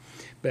wife,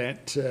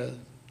 but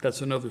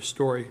that's another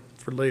story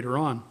for later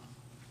on.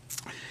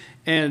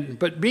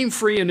 But being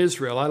free in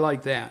Israel, I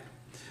like that.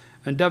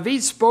 And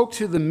David spoke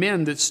to the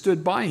men that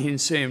stood by him,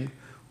 saying,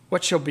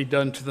 what shall be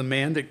done to the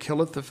man that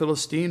killeth the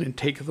Philistine and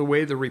taketh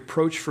away the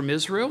reproach from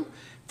Israel?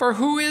 For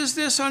who is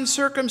this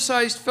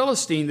uncircumcised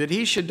Philistine that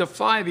he should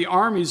defy the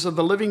armies of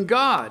the living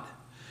God?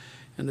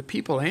 And the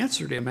people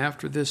answered him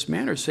after this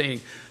manner,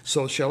 saying,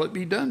 so shall it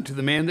be done to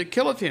the man that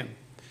killeth him.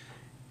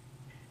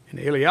 And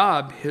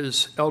Eliab,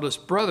 his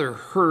eldest brother,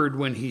 heard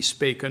when he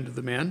spake unto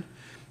the men.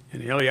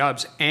 And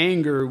Eliab's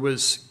anger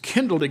was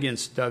kindled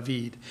against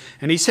David.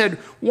 And he said,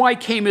 why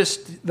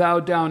camest thou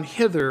down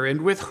hither?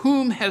 And with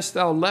whom hast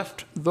thou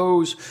left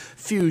those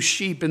few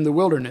sheep in the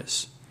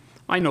wilderness?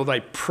 I know thy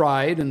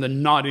pride and the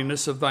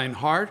naughtiness of thine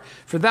heart,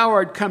 for thou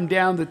art come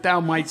down that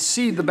thou mightst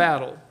see the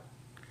battle.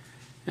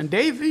 And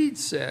David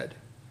said,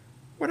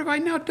 what have I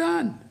now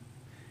done?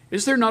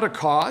 Is there not a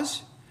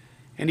cause?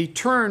 And he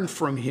turned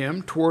from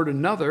him toward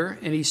another,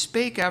 and he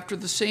spake after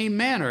the same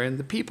manner. And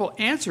the people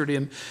answered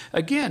him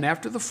again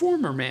after the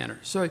former manner.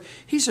 So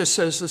he just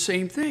says the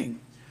same thing.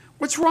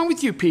 What's wrong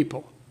with you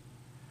people?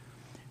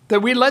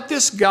 That we let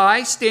this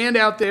guy stand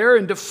out there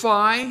and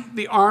defy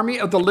the army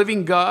of the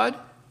living God?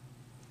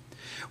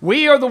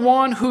 We are the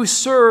one who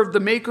served the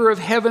maker of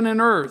heaven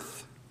and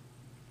earth.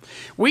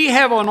 We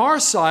have on our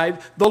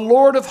side the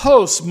Lord of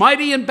hosts,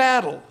 mighty in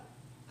battle.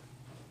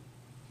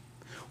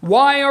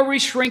 Why are we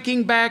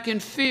shrinking back in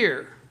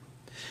fear?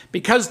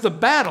 Because the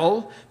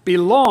battle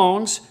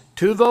belongs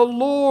to the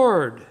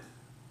Lord.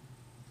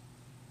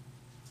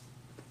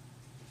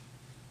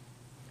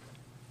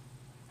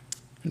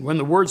 And when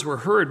the words were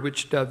heard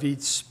which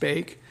David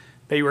spake,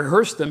 they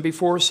rehearsed them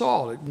before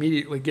Saul. It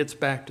immediately gets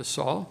back to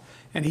Saul,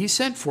 and he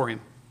sent for him.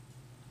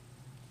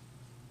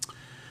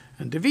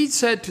 And David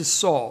said to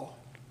Saul,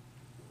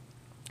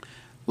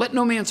 let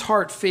no man's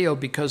heart fail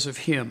because of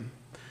him.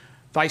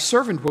 Thy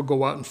servant will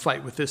go out and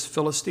fight with this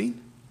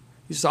Philistine.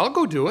 He says, I'll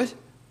go do it.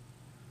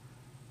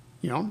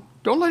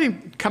 Don't let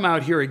him come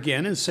out here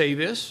again and say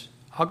this.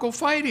 I'll go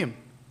fight him.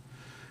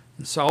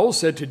 And Saul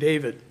said to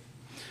David,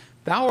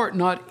 thou art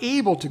not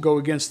able to go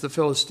against the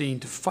Philistine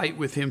to fight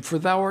with him, for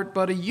thou art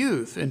but a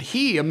youth, and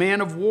he a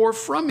man of war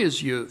from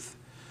his youth.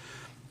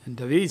 And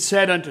David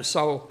said unto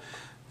Saul,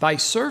 thy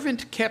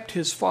servant kept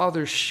his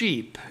father's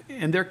sheep,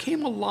 and there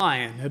came a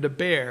lion and a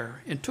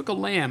bear, and took a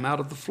lamb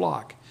out of the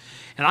flock.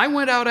 And I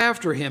went out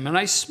after him, and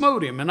I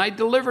smote him, and I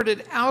delivered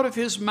it out of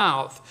his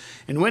mouth.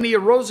 And when he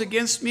arose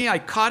against me, I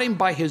caught him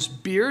by his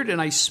beard, and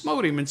I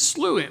smote him and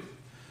slew him.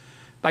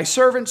 Thy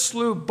servant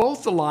slew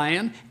both the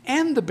lion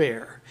and the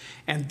bear.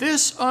 And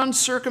this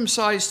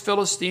uncircumcised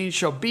Philistine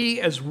shall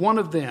be as one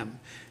of them,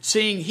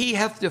 seeing he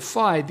hath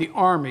defied the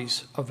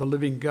armies of the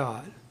living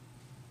God.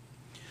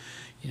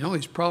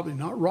 He's probably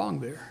not wrong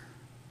there.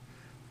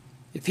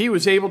 If he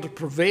was able to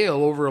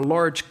prevail over a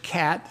large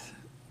cat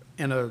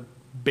and a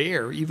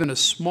bear, even a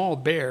small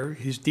bear,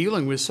 he's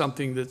dealing with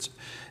something that's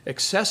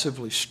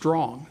excessively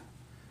strong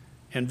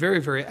and very,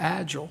 very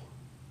agile.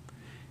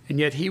 And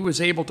yet he was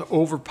able to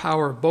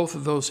overpower both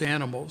of those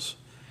animals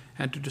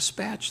and to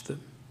dispatch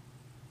them.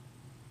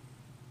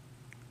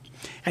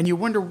 And you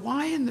wonder,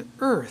 why in the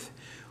earth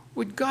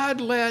would God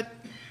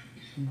let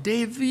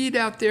David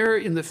out there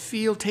in the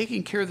field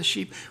taking care of the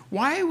sheep,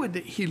 why would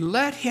he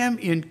let him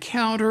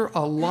encounter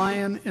a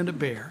lion and a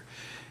bear?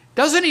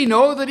 Doesn't he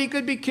know that he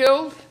could be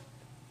killed?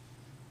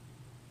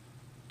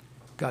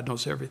 God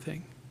knows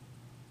everything.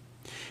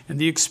 And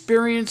the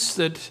experience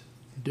that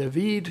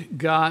David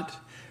got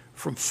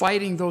from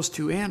fighting those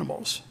two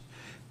animals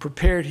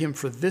prepared him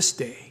for this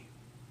day,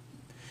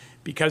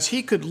 because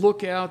he could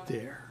look out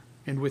there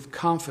and with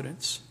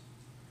confidence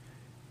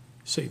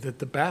say that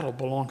the battle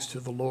belongs to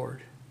the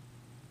Lord.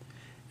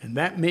 And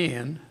that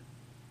man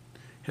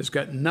has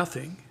got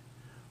nothing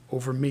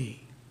over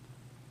me.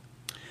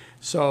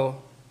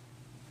 So,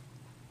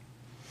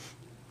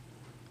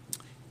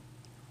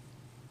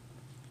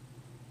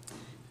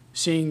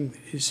 seeing,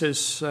 he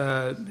says,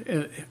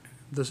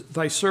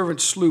 thy servant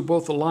slew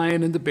both the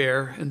lion and the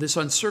bear, and this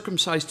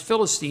uncircumcised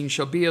Philistine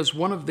shall be as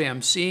one of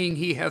them, seeing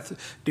he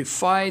hath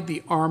defied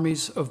the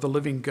armies of the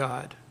living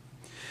God.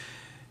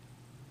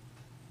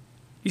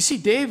 You see,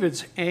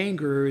 David's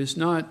anger is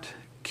not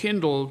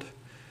kindled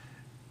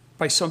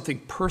by something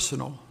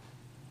personal.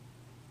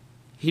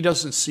 He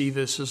doesn't see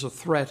this as a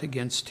threat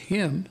against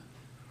him.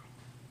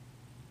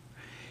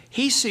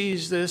 He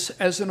sees this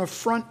as an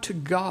affront to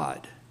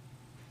God.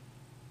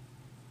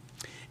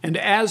 And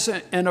as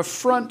an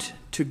affront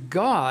to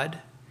God,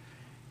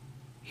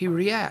 he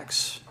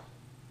reacts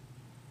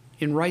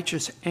in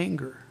righteous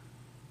anger.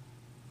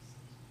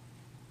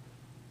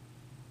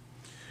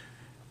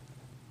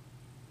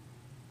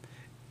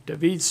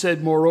 David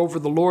said, moreover,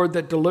 the Lord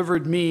that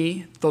delivered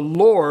me, the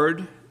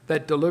Lord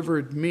that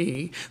delivered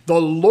me,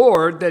 the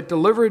Lord that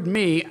delivered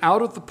me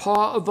out of the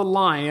paw of the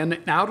lion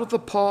and out of the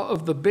paw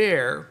of the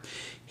bear,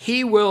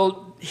 he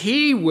will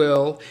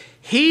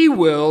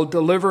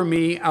deliver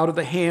me out of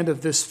the hand of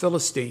this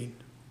Philistine.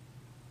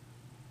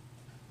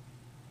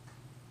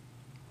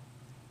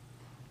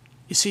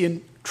 You see,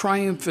 in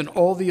triumph in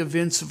all the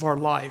events of our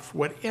life,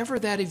 whatever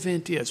that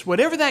event is,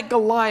 whatever that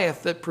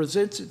Goliath that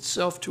presents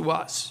itself to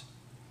us,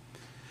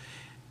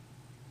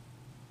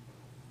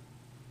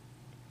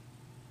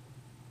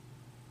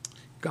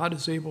 God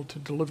is able to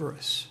deliver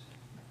us.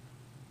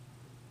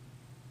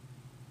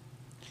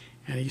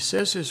 And he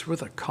says this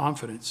with a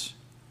confidence.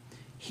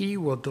 He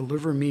will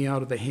deliver me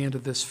out of the hand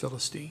of this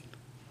Philistine.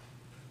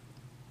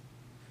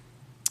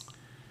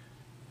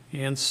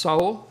 And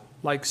Saul,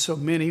 like so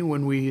many,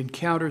 when we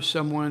encounter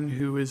someone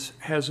who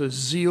has a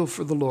zeal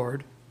for the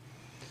Lord,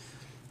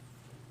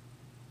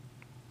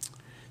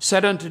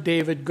 said unto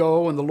David,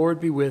 go, and the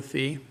Lord be with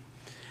thee.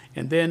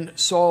 And then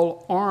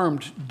Saul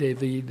armed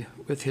David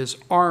with his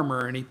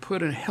armor, and he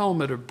put a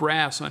helmet of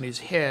brass on his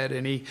head,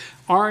 and he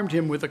armed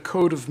him with a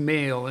coat of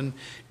mail. And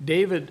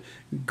David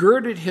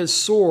girded his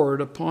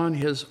sword upon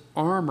his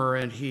armor,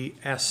 and he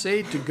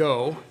essayed to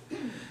go.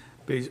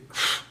 But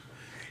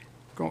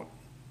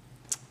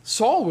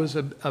Saul was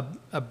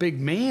a big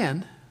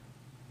man.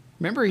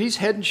 Remember, he's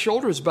head and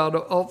shoulders above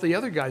all the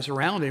other guys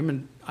around him,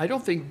 and I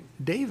don't think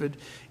David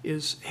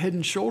is head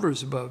and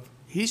shoulders above.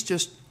 He's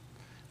just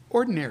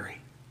ordinary.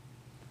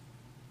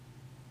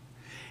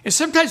 And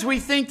sometimes we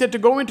think that to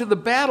go into the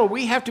battle,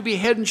 we have to be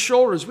head and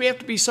shoulders. We have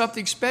to be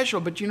something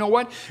special. But you know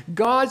what?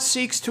 God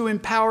seeks to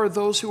empower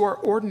those who are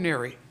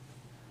ordinary.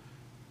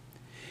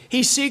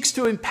 He seeks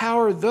to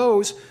empower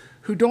those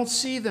who don't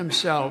see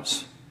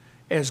themselves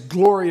as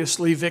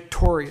gloriously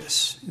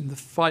victorious in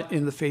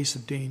the face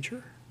of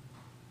danger.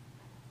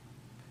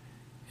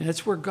 And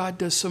that's where God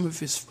does some of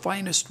his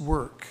finest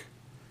work,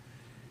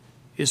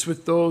 is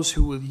with those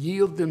who will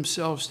yield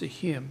themselves to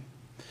him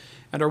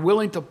and are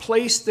willing to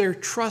place their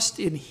trust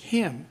in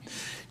him.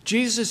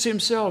 Jesus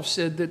himself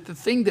said that the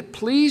thing that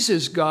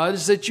pleases God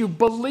is that you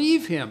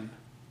believe him.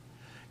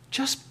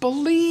 Just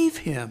believe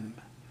him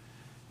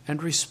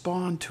and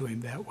respond to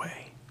him that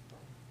way.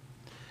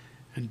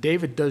 And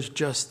David does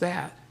just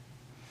that.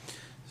 It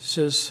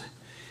says,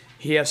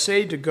 he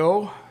essayed to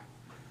go,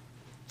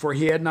 for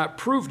he had not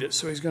proved it.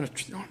 So he's going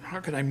to, how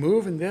can I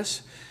move in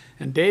this?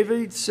 And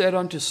David said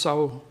unto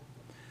Saul,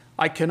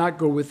 I cannot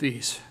go with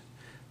these,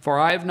 for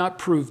I have not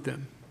proved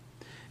them.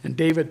 And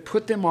David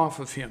put them off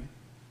of him.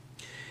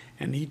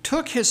 And he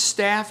took his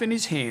staff in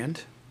his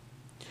hand,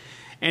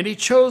 and he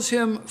chose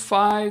him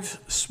 5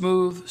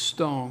 smooth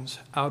stones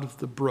out of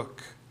the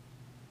brook.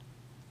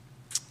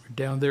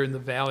 Down there in the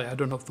valley, I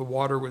don't know if the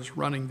water was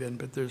running then,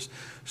 but there's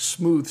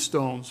smooth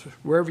stones.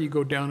 Wherever you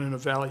go down in a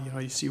valley,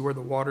 you see where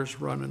the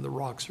waters run and the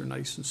rocks are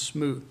nice and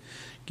smooth.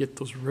 Get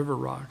those river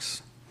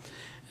rocks.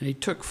 And he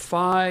took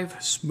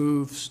 5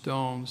 smooth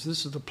stones.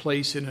 This is the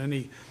place in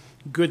any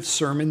good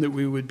sermon that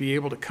we would be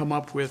able to come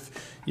up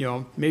with,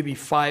 maybe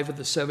 5 of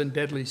the 7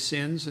 deadly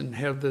sins and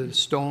have the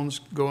stones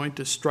going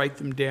to strike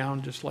them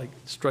down, just like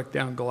struck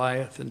down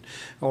Goliath and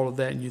all of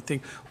that. And you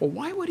think, well,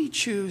 why would he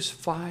choose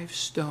 5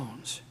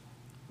 stones?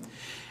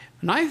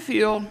 And I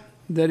feel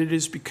that it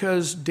is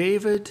because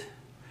David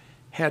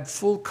had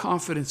full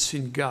confidence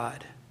in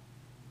God.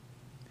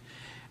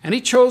 And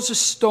he chose a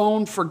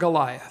stone for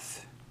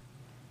Goliath.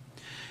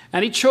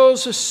 And he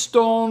chose a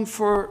stone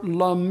for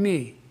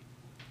Lami,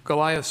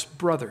 Goliath's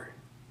brother.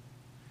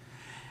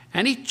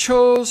 And he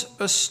chose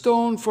a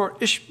stone for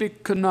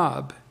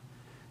Ishbi-Benob,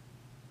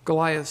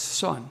 Goliath's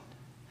son.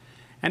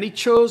 And he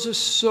chose a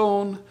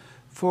stone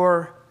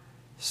for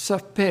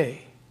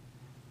Sapeh,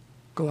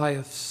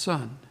 Goliath's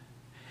son.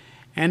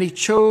 And he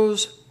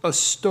chose a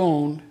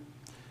stone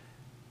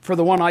for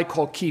the one I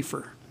call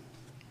Kiefer.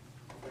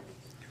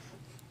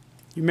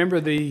 You remember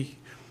the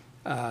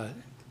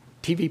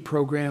TV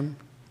program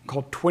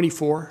called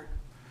 24?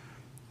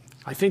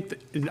 I think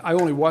that, I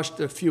only watched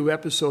a few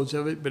episodes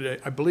of it,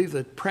 but I believe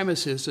the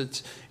premise is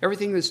it's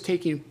everything that's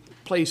taking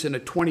place in a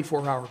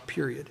 24-hour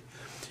period.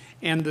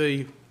 And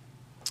the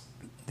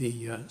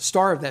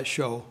star of that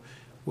show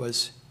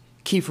was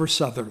Kiefer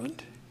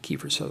Sutherland.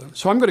 Kiefer Sutherland.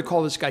 So I'm going to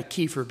call this guy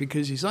Kiefer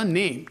because he's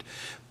unnamed,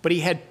 but he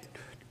had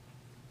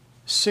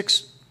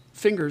 6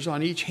 fingers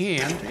on each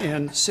hand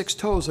and 6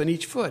 toes on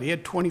each foot. He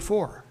had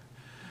 24.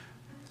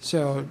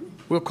 So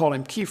we'll call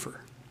him Kiefer.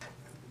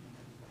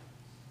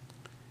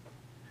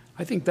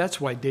 I think that's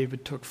why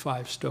David took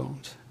 5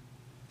 stones.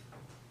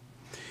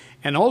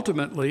 And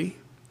ultimately,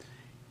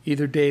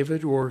 either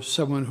David or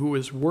someone who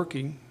was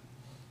working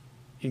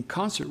in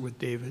concert with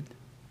David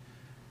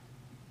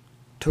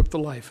took the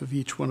life of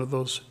each one of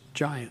those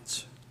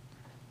giants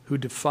who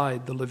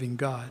defied the living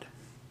God.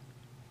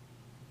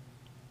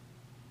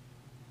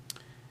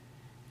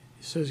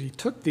 He says he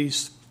took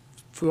these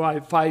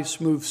five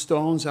smooth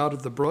stones out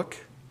of the brook,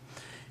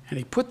 and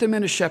he put them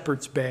in a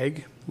shepherd's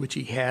bag, which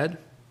he had.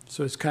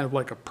 So it's kind of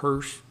like a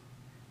purse.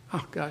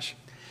 Oh, gosh,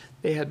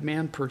 they had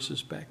man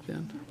purses back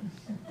then.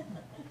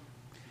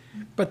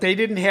 But they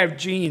didn't have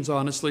jeans,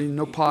 honestly,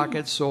 no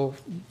pockets, so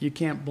you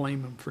can't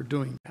blame them for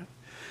doing that.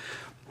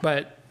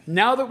 But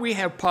now that we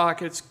have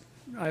pockets,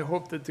 I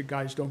hope that the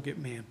guys don't get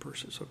man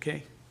purses,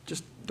 okay?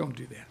 Just don't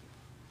do that.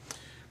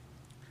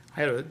 I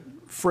had a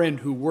friend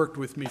who worked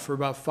with me for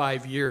about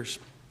 5 years,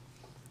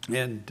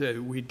 and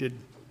we did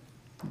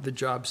the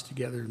jobs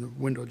together, the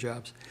window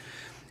jobs.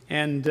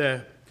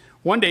 And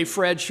one day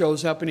Fred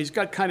shows up, and he's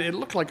got kind of, it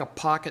looked like a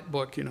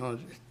pocketbook, you know,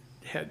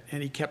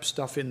 and he kept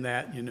stuff in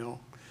that, you know.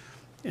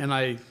 And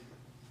I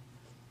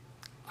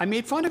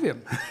made fun of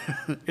him.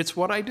 It's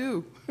what I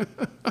do.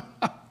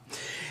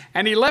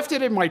 And he left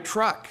it in my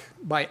truck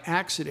by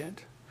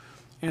accident.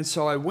 And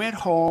so I went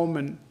home,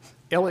 and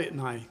Elliot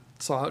and I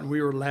saw it, and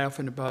we were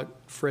laughing about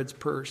Fred's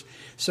purse.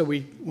 So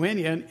we went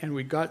in, and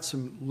we got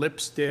some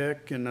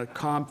lipstick and a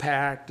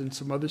compact and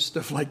some other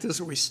stuff like this,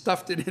 and we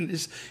stuffed it in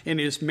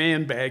his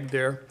man bag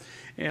there.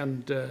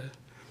 And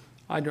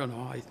I don't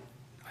know,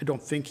 I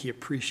don't think he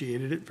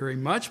appreciated it very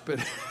much, but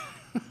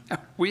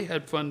we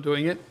had fun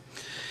doing it.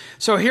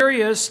 So here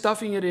he is,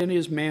 stuffing it in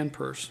his man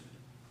purse.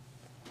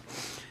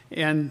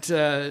 And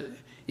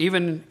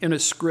even in a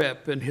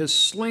scrip, and his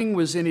sling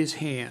was in his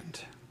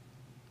hand.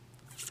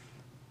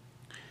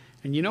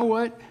 And you know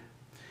what?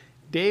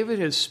 David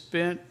has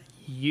spent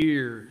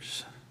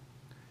years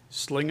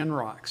slinging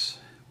rocks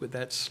with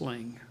that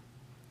sling.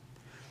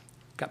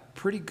 Got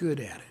pretty good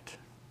at it,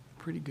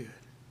 pretty good.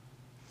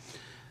 I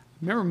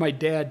remember my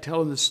dad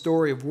telling the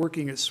story of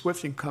working at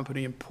Swift &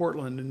 Company in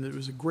Portland, and there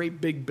was a great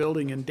big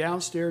building, and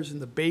downstairs in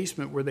the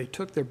basement where they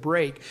took their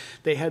break,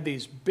 they had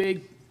these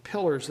big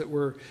pillars that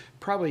were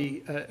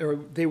probably, or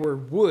they were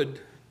wood,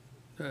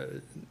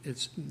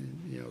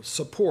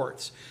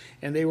 supports,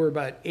 and they were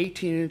about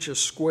 18 inches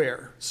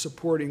square,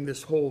 supporting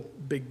this whole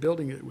big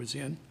building that it was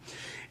in.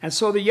 And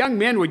so the young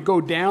men would go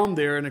down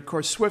there, and of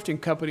course Swift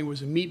 & Company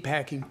was a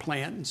meatpacking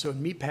plant, and so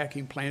in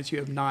meatpacking plants you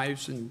have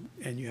knives and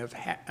you have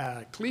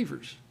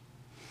cleavers.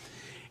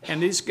 And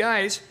these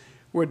guys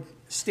would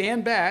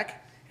stand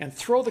back and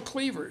throw the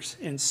cleavers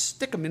and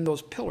stick them in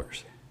those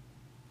pillars.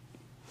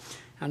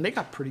 And they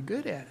got pretty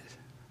good at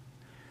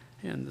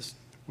it. And this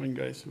one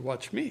guy said,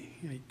 "Watch me."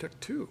 And he took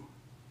two.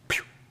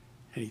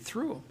 And he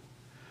threw them.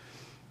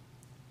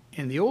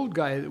 And the old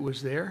guy that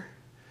was there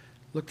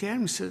looked at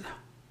him and said,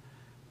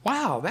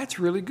 "Wow, that's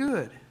really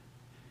good.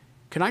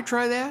 Can I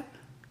try that?"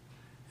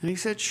 And he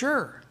said,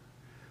 "Sure."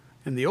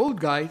 And the old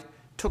guy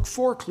took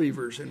 4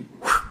 cleavers and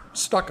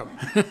stuck them.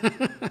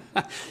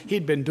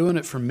 He'd been doing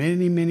it for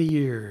many, many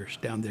years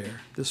down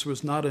there. This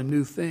was not a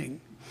new thing.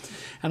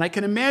 And I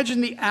can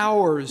imagine the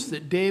hours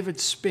that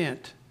David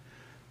spent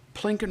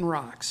plinking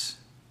rocks,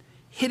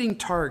 hitting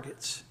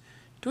targets,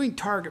 doing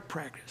target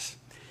practice.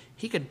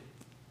 He could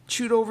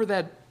shoot over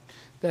that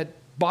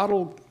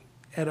bottle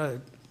at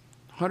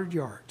 100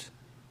 yards.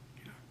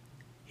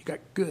 He got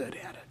good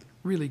at it,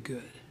 really good.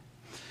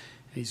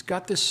 And he's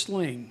got this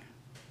sling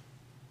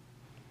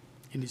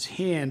in his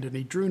hand, and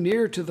he drew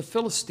near to the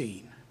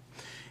Philistine.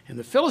 And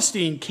the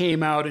Philistine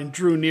came out and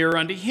drew near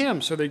unto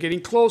him. So they're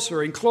getting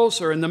closer and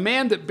closer. And the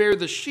man that bare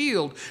the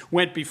shield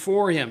went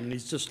before him. And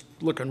he's just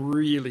looking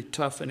really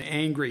tough and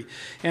angry.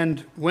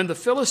 And when the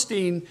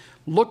Philistine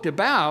looked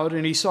about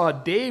and he saw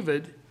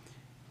David,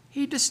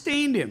 he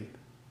disdained him.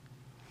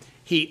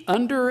 He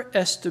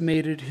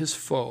underestimated his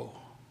foe.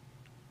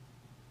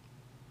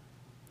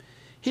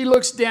 He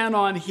looks down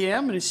on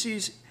him and he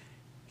sees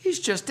he's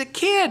just a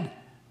kid.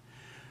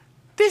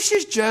 This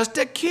is just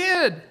a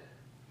kid.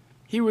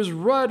 He was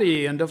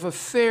ruddy and of a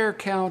fair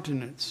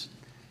countenance.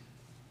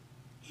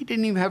 He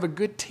didn't even have a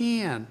good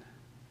tan.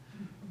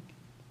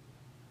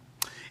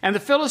 And the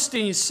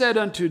Philistines said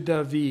unto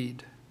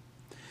David,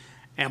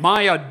 "Am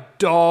I a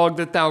dog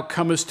that thou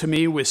comest to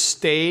me with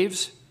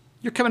staves?"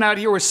 You're coming out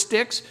here with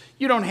sticks.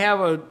 You don't have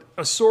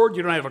a sword.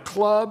 You don't have a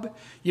club.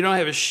 You don't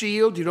have a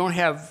shield. You don't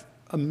have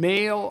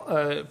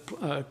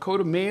a coat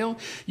of mail.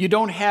 You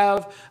don't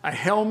have a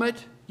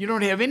helmet. You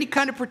don't have any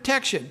kind of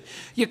protection.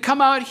 You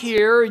come out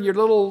here in your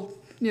little,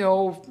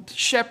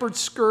 shepherd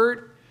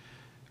skirt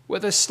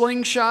with a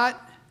slingshot,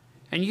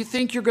 and you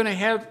think you're going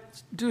to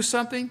do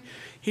something?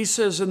 He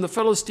says, and the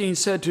Philistine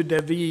said to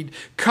David,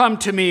 "Come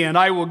to me, and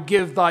I will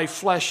give thy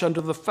flesh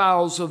unto the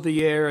fowls of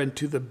the air and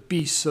to the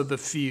beasts of the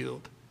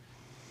field."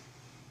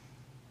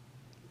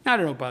 I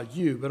don't know about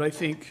you, but I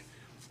think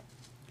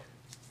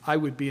I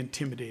would be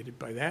intimidated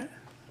by that.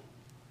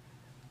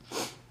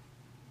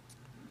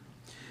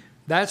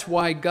 That's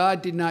why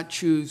God did not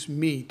choose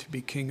me to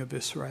be king of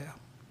Israel.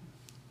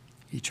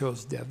 He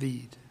chose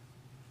David.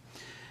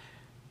 It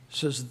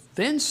says,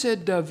 then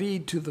said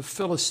David to the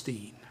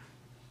Philistine,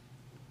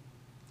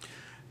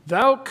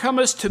 "Thou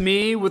comest to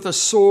me with a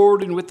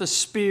sword and with a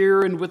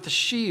spear and with a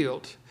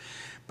shield,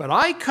 but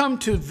I come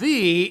to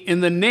thee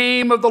in the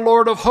name of the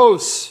Lord of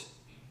hosts,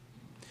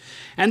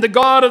 and the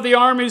God of the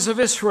armies of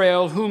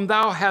Israel, whom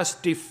thou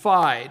hast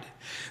defied.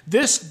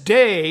 This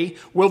day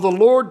will the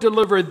Lord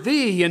deliver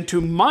thee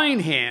into mine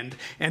hand,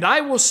 and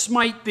I will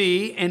smite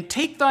thee, and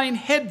take thine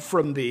head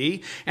from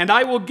thee, and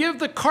I will give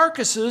the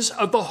carcasses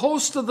of the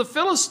host of the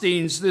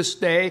Philistines this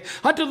day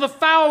unto the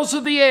fowls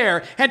of the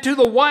air, and to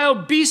the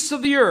wild beasts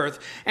of the earth,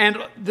 and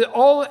that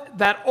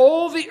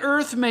all the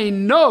earth may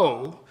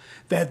know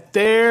that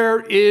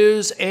there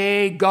is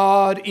a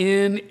God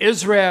in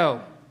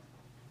Israel.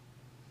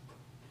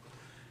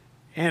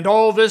 And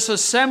all this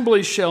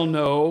assembly shall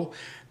know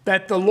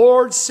that the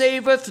Lord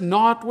saveth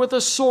not with a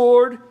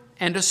sword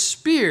and a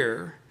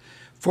spear,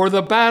 for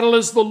the battle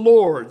is the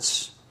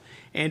Lord's,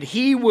 and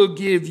he will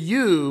give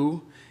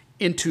you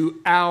into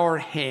our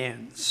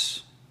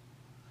hands.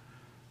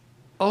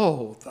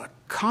 Oh, the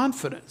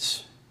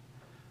confidence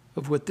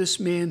of what this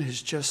man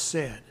has just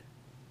said.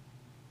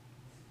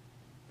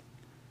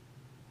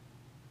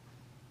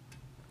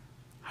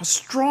 How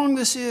strong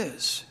this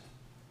is.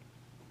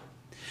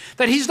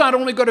 That he's not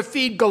only going to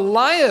feed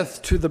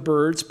Goliath to the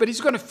birds, but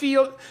he's going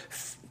to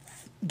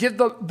give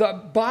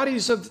the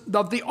bodies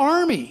of the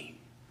army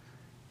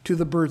to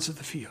the birds of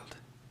the field.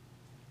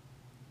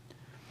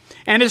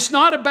 And it's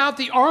not about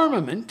the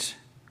armament.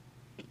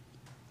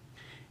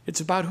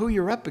 It's about who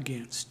you're up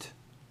against.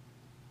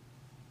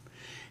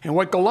 And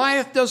what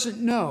Goliath doesn't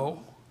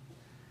know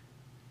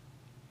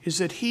is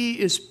that he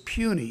is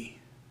puny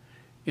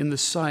in the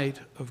sight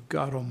of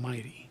God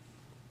Almighty.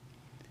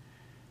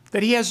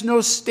 That he has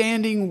no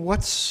standing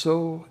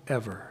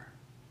whatsoever.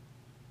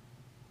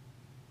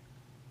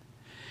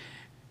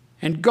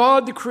 And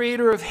God, the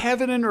creator of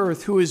heaven and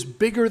earth, who is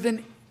bigger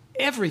than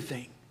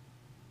everything,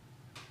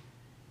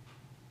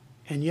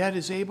 and yet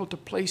is able to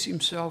place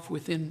himself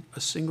within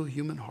a single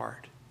human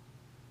heart.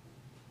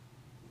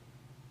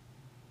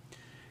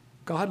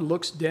 God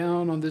looks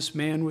down on this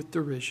man with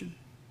derision,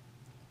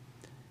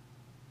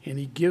 and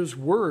he gives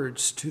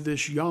words to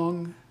this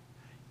young,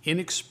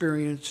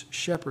 inexperienced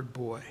shepherd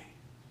boy,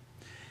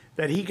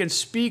 that he can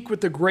speak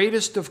with the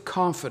greatest of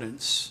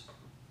confidence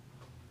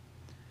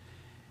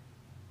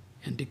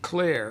and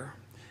declare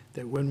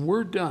that when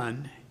we're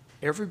done,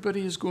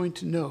 everybody is going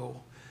to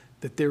know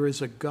that there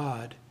is a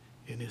God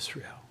in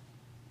Israel.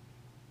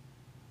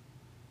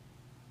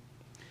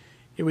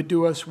 It would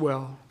do us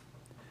well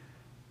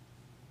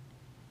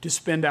to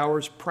spend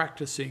hours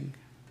practicing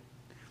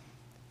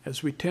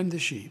as we tend the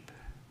sheep,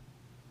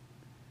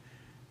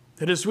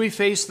 that as we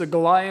face the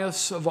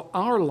Goliaths of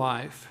our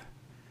life,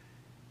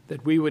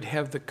 that we would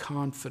have the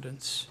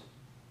confidence.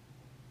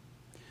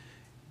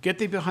 Get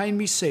thee behind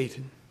me,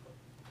 Satan.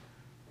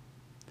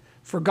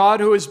 For God,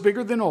 who is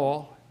bigger than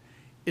all,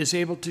 is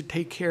able to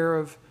take care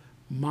of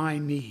my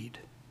need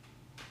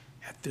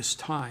at this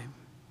time.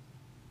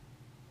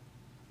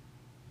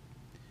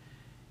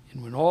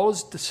 And when all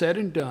is said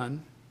and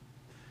done,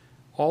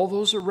 all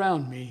those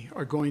around me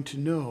are going to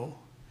know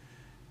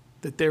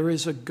that there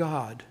is a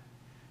God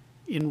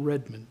in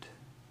Redmond.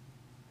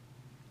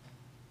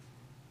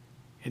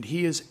 And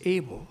he is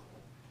able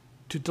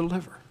to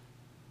deliver.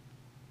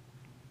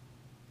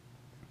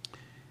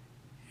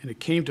 And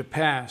it came to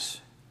pass,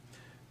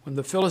 when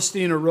the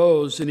Philistine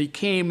arose, and he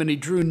came and he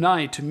drew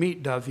nigh to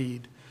meet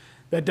David,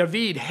 that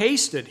David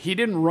hasted. He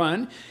didn't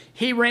run.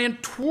 He ran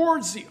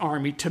towards the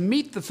army to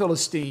meet the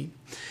Philistine.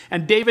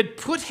 And David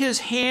put his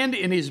hand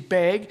in his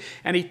bag,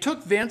 and he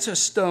took thence a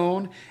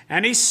stone,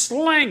 and he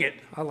slang it.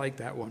 I like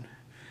that one.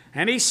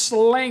 And he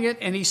slang it,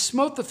 and he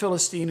smote the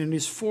Philistine in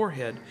his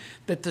forehead,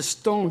 that the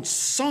stone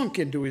sunk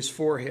into his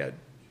forehead.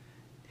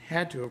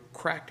 Had to have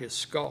cracked his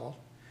skull.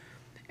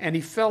 And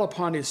he fell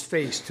upon his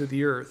face to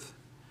the earth.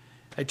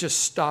 It just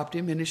stopped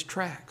him in his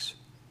tracks.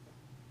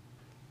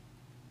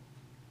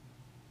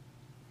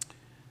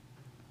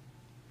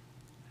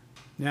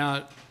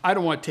 Now, I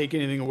don't want to take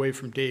anything away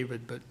from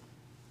David, but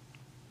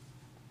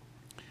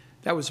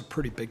that was a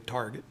pretty big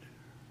target.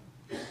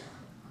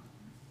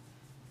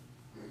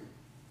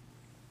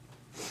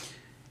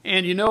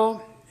 And you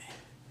know,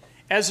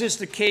 as is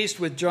the case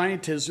with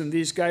giantism,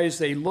 these guys,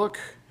 they look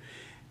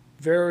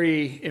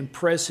very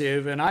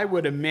impressive, and I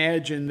would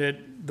imagine that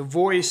the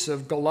voice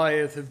of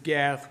Goliath of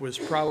Gath was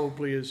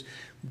probably as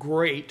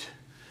great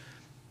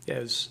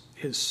as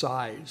his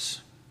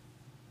size.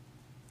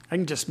 I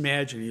can just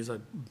imagine he's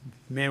a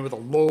man with a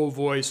low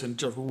voice and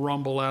just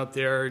rumble out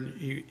there, and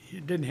he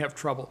didn't have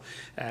trouble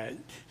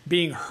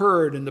being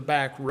heard in the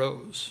back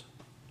rows.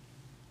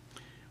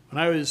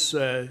 When I was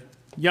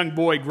young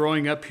boy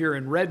growing up here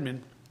in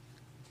Redmond,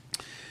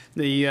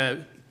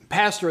 the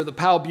pastor of the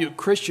Powell Butte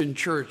Christian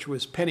Church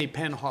was Penny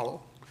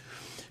Penhollow.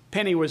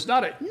 Penny was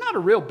not a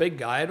real big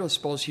guy. I don't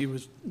suppose he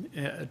was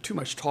too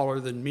much taller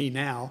than me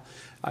now,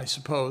 I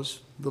suppose,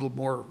 a little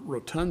more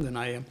rotund than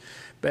I am.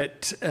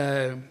 But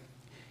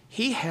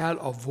he had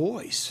a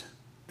voice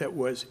that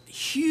was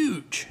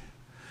huge.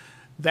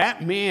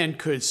 That man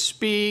could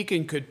speak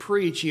and could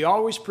preach. He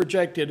always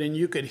projected, and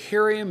you could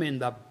hear him in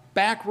the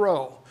back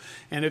row.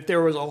 And if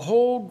there was a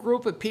whole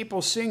group of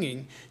people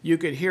singing, you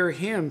could hear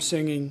him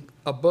singing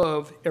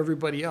above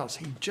everybody else.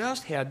 He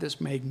just had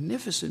this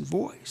magnificent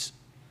voice.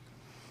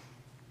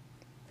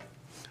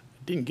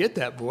 I didn't get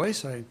that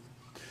voice. I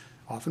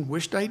Often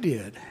wished I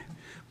did,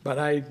 but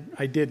I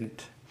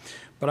didn't.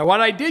 But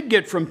what I did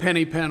get from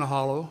Penny Pen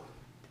Hollow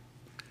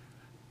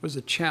was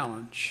a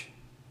challenge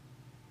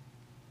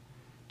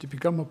to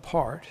become a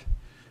part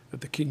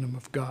of the kingdom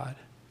of God.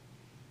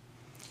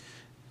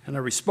 And I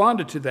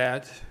responded to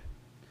that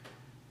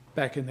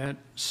back in that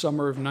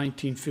summer of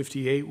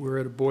 1958. We were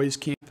at a boys'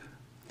 camp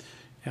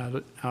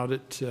out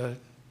at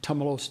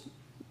Tumalo,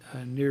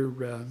 near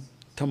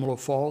Tumalo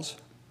Falls,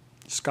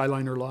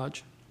 Skyliner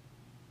Lodge.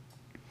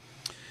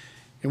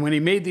 And when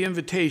he made the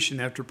invitation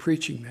after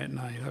preaching that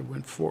night, I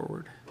went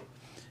forward.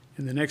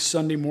 And the next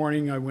Sunday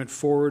morning, I went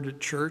forward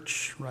at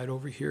church, right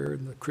over here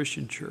in the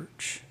Christian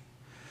church,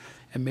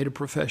 and made a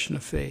profession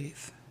of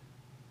faith.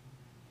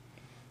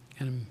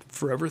 And I'm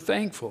forever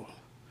thankful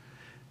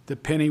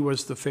that Penny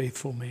was the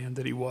faithful man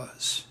that he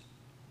was.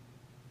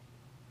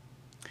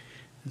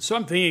 And so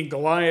I'm thinking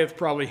Goliath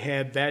probably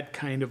had that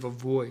kind of a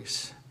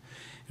voice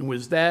and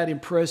was that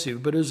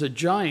impressive. But as a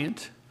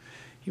giant,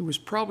 he was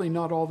probably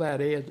not all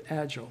that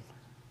agile.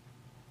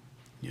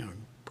 You know,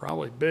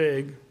 probably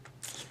big,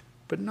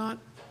 but not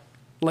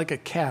like a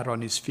cat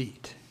on his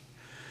feet.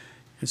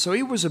 And so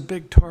he was a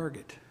big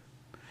target.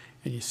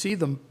 And you see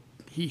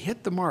he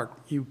hit the mark.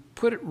 He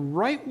put it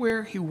right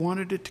where he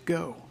wanted it to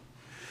go.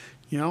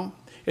 You know,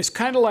 it's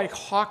kind of like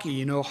hockey.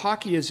 You know,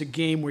 hockey is a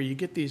game where you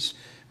get these,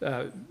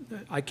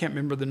 I can't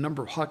remember the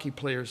number of hockey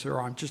players there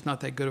are. I'm just not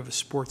that good of a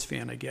sports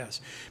fan, I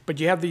guess. But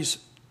you have these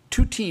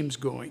two teams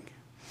going.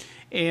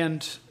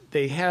 And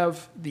they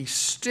have these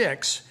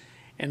sticks,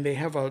 and they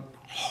have a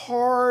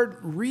hard,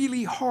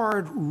 really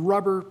hard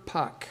rubber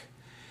puck.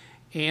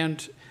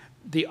 And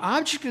the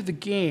object of the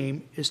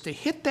game is to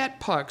hit that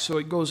puck so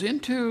it goes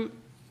into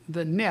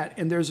the net,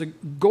 and there's a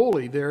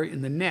goalie there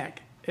in the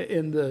net.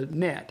 And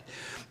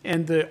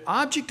the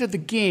object of the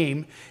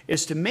game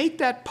is to make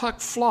that puck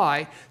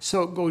fly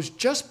so it goes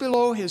just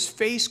below his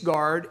face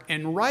guard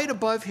and right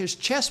above his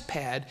chest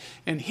pad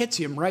and hits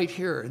him right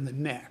here in the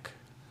neck.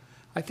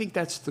 I think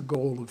that's the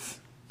goal of,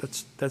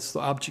 that's the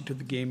object of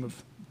the game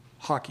of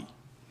hockey.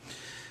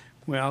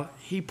 Well,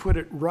 he put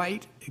it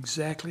right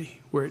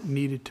exactly where it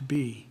needed to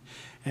be.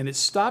 And it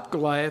stopped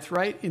Goliath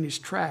right in his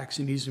tracks,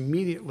 and he's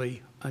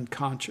immediately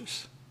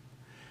unconscious.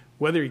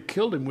 Whether he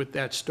killed him with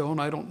that stone,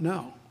 I don't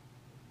know.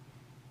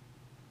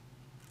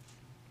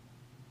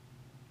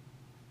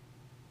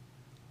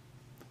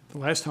 The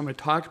last time I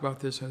talked about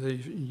this, I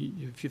said,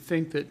 if you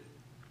think that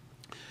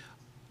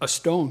a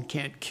stone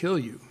can't kill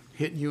you,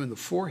 hitting you in the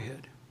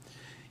forehead,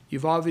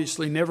 you've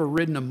obviously never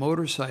ridden a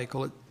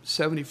motorcycle at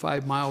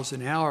 75 miles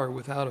an hour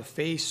without a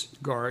face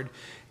guard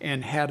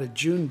and had a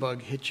June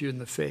bug hit you in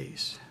the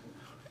face.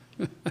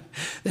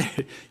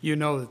 You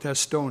know that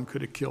stone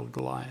could have killed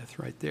Goliath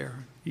right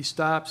there. He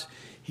stops,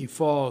 he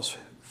falls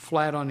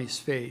flat on his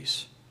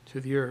face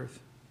to the earth.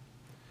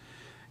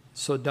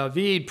 So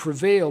David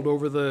prevailed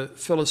over the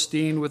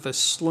Philistine with a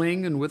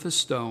sling and with a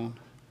stone.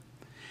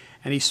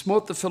 And he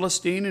smote the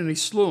Philistine and he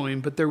slew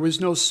him, but there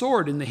was no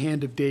sword in the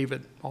hand of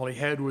David. All he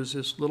had was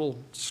this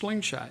little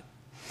slingshot.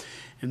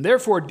 And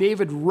therefore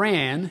David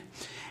ran,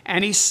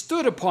 and he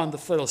stood upon the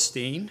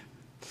Philistine,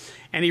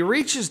 and he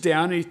reaches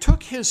down, and he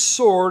took his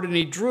sword, and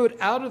he drew it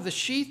out of the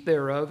sheath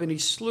thereof, and he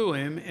slew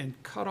him and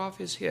cut off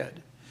his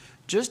head.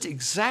 Just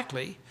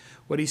exactly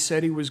what he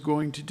said he was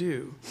going to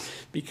do.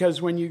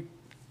 Because when you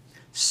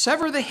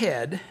sever the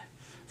head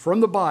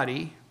from the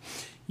body,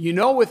 you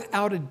know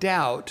without a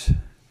doubt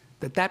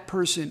that that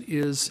person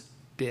is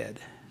dead.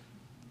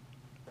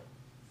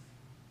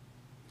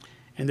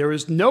 And there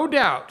is no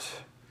doubt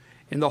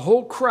in the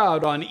whole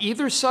crowd on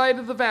either side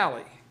of the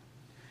valley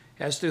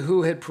as to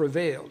who had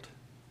prevailed.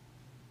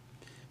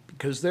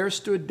 Because there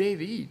stood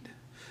David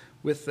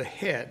with the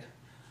head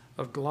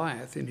of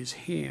Goliath in his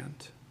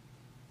hand.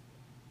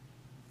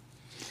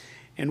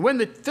 And when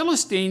the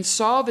Philistines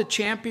saw the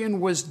champion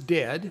was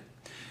dead,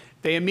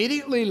 they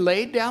immediately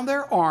laid down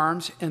their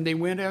arms, and they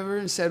went over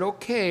and said,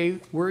 okay,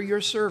 we're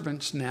your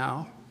servants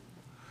now.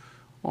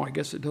 Oh, I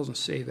guess it doesn't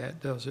say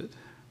that, does it?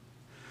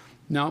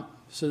 No, it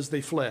says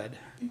they fled.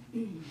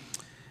 And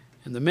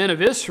the men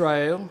of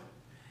Israel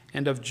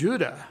and of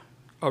Judah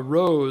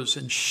arose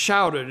and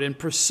shouted and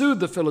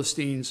pursued the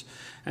Philistines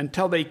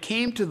until they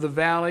came to the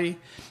valley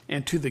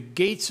and to the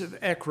gates of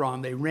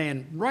Ekron. They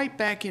ran right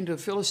back into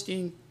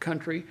Philistine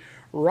country,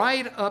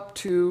 right up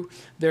to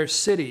their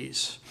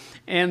cities.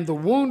 And the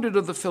wounded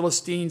of the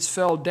Philistines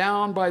fell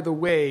down by the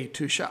way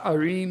to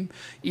Sha'arim,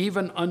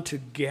 even unto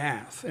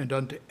Gath and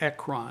unto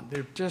Ekron.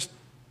 They're just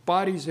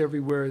bodies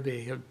everywhere.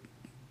 They have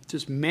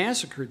just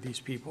massacred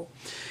these people.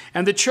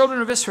 And the children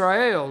of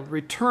Israel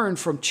returned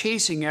from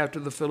chasing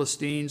after the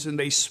Philistines, and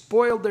they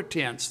spoiled their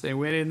tents. They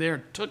went in there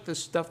and took the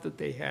stuff that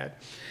they had.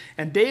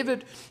 And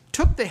David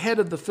took the head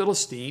of the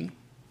Philistine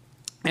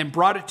and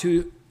brought it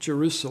to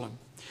Jerusalem.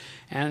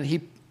 And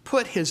he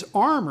put his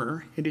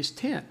armor in his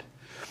tent.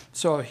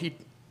 So he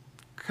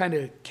kind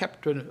of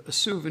kept a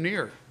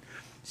souvenir.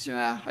 He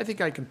said, I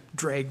think I can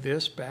drag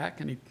this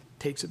back, and he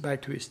takes it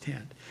back to his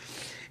tent.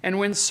 And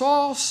when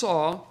Saul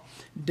saw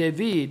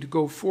David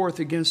go forth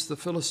against the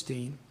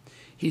Philistine,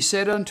 he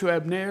said unto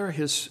Abner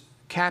his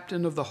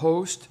captain of the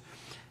host,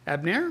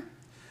 Abner,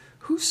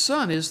 whose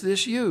son is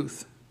this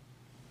youth?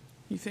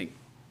 You think,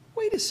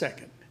 wait a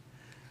second.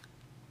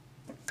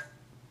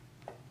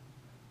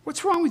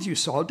 What's wrong with you,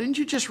 Saul? Didn't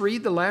you just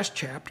read the last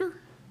chapter?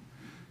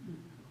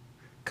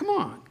 Come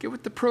on, get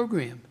with the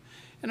program.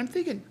 And I'm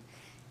thinking,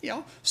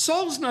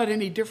 Saul's not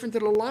any different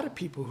than a lot of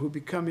people who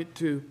become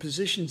into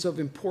positions of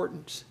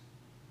importance.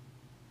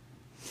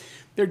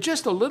 They're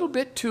just a little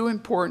bit too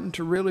important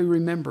to really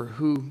remember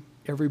who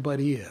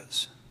everybody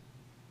is.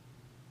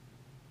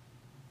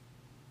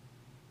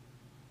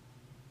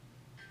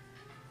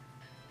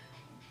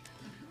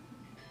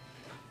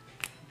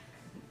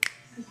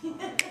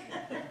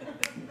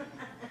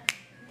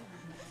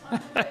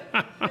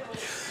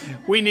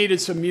 We needed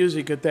some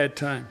music at that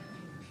time.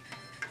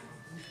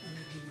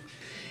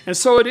 And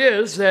so it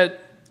is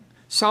that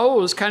Saul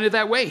was kind of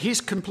that way.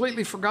 He's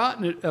completely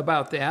forgotten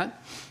about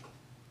that.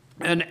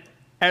 And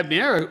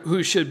Abner,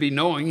 who should be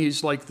knowing,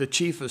 he's like the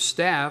chief of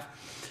staff,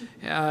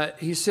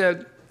 he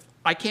said,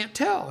 I can't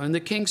tell. And the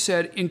king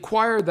said,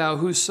 inquire thou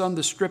whose son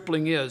the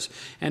stripling is.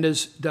 And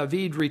as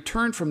David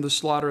returned from the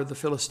slaughter of the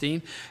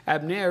Philistine,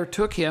 Abner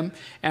took him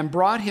and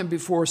brought him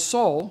before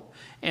Saul,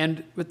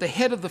 and with the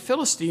head of the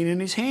Philistine in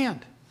his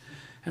hand.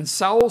 And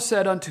Saul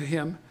said unto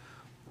him,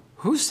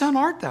 whose son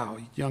art thou,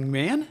 young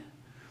man?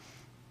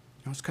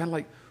 It's kind of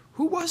like,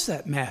 who was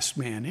that masked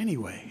man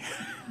anyway?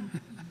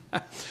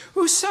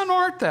 Whose son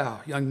art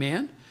thou, young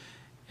man?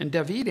 And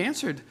David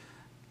answered,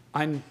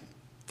 I'm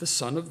the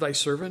son of thy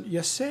servant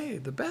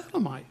Yesseh, the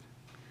Bethlehemite.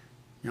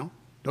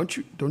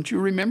 Don't you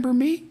remember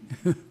me?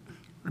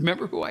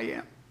 Remember who I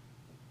am?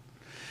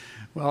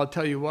 Well, I'll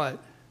tell you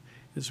what,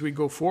 as we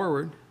go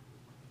forward,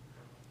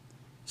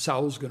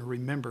 Saul's going to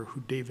remember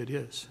who David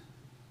is.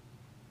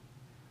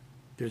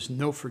 There's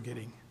no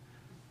forgetting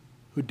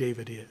who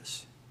David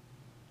is.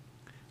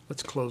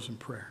 Let's close in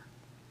prayer.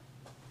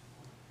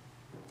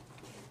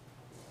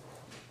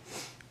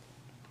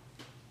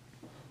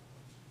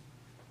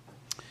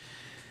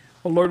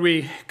 Oh Lord,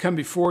 we come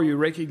before you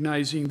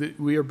recognizing that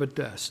we are but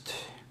dust.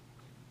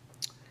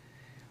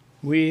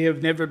 We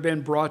have never been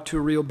brought to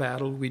a real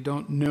battle. We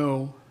don't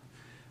know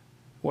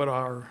what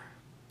our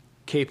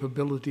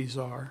capabilities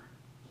are.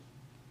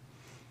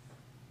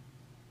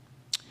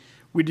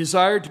 We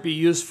desire to be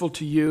useful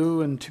to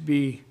you and to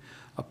be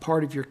a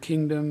part of your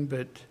kingdom,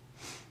 but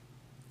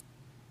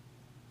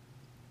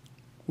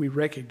we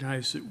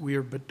recognize that we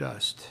are but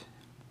dust.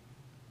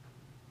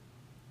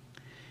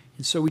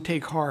 And so we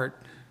take heart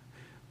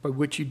by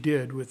what you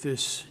did with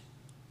this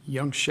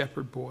young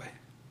shepherd boy.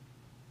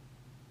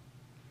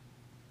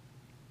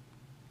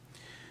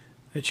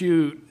 That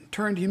you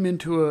turned him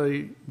into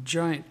a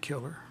giant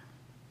killer.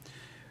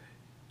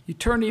 You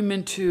turned him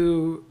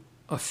into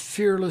a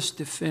fearless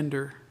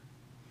defender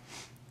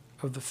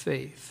of the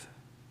faith.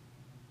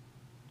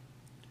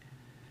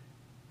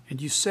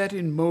 And you set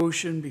in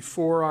motion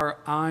before our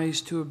eyes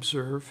to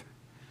observe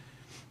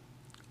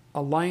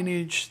a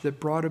lineage that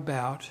brought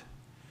about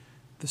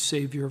the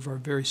Savior of our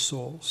very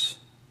souls.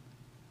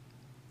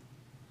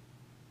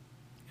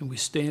 And we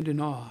stand in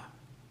awe.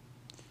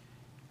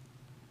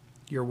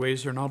 Your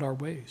ways are not our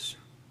ways.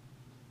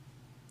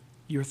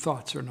 Your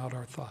thoughts are not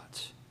our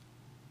thoughts.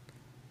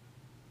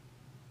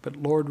 But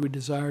Lord, we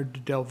desire to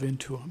delve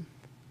into them.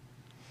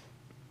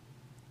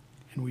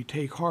 And we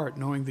take heart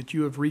knowing that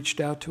you have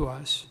reached out to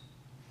us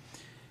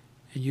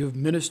and you have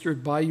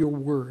ministered by your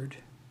word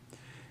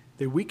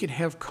that we can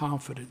have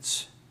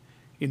confidence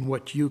in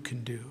what you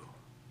can do.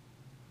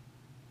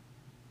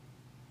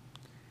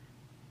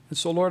 And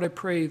so, Lord, I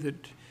pray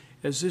that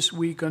as this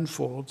week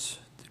unfolds,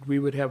 that we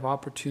would have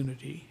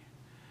opportunity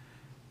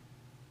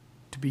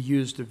to be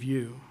used of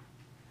you,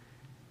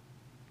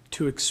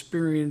 to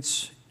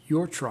experience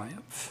your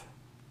triumph,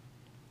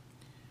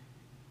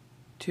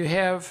 to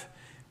have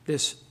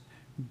this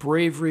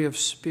bravery of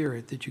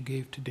spirit that you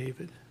gave to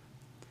David.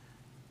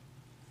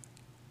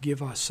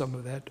 Give us some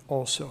of that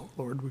also,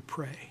 Lord, we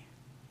pray.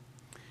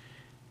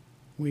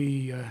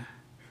 We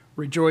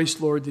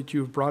rejoice, Lord, that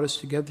you have brought us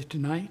together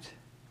tonight,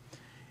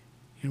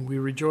 and we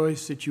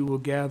rejoice that you will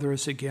gather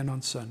us again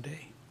on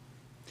Sunday.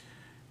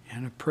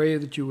 And I pray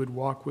that you would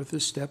walk with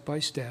us step by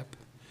step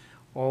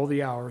all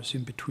the hours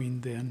in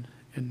between then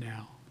and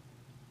now.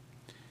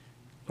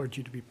 Lord,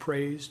 you to be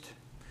praised,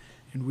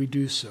 and we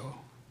do so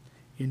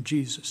in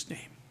Jesus'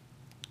 name.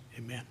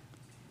 Amen.